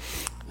cool.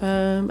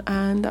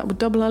 And that would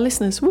double our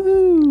listeners.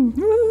 Woo!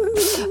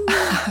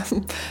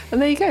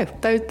 And there you go.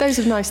 Those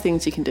are nice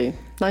things you can do.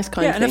 Nice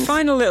kind of things. And the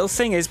final little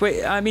thing is,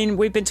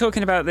 we've been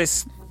talking about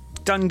this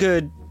done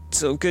good,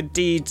 sort of good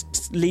deed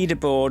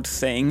leaderboard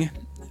thing.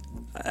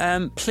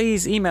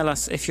 Please email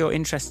us if you're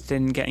interested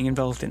in getting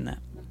involved in that.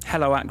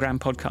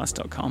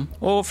 hello@grandpodcast.com,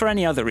 or for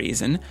any other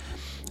reason.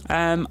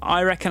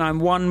 I reckon I'm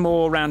one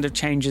more round of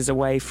changes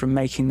away from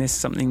making this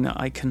something that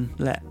I can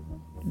let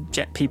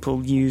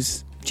people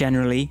use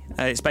generally.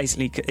 It's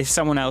basically, if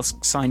someone else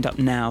signed up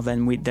now,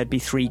 then there'd be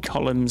 3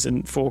 columns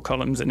and 4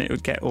 columns, and it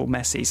would get all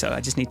messy. So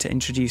I just need to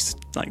introduce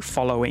like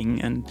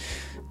following and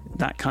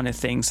that kind of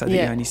thing, so that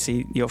you only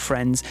see your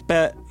friends.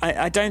 But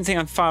I don't think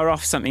I'm far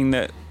off something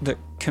that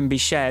can be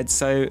shared.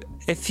 So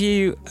if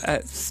you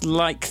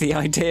like the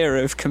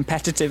idea of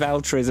competitive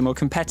altruism, or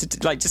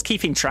competitive, like just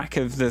keeping track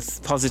of the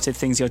positive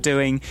things you're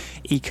doing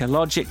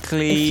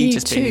ecologically,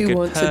 just being a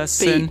good person. If you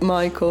too want to beat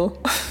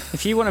Michael,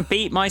 if you want to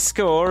beat my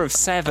score of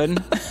 7,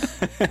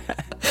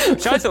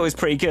 which I thought was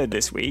pretty good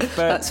this week, but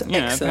that's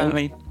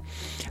apparently.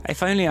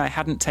 If only I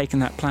hadn't taken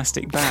that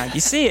plastic bag.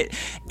 You see,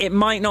 it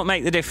might not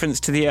make the difference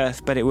to the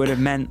earth, but it would have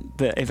meant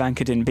that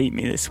Ivanka didn't beat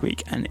me this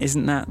week. And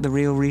isn't that the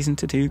real reason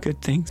to do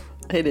good things?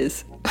 It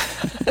is.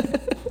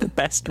 The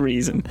best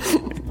reason.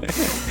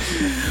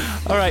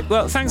 All right,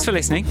 well, thanks for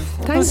listening.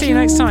 We'll see you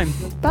next time.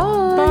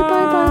 Bye.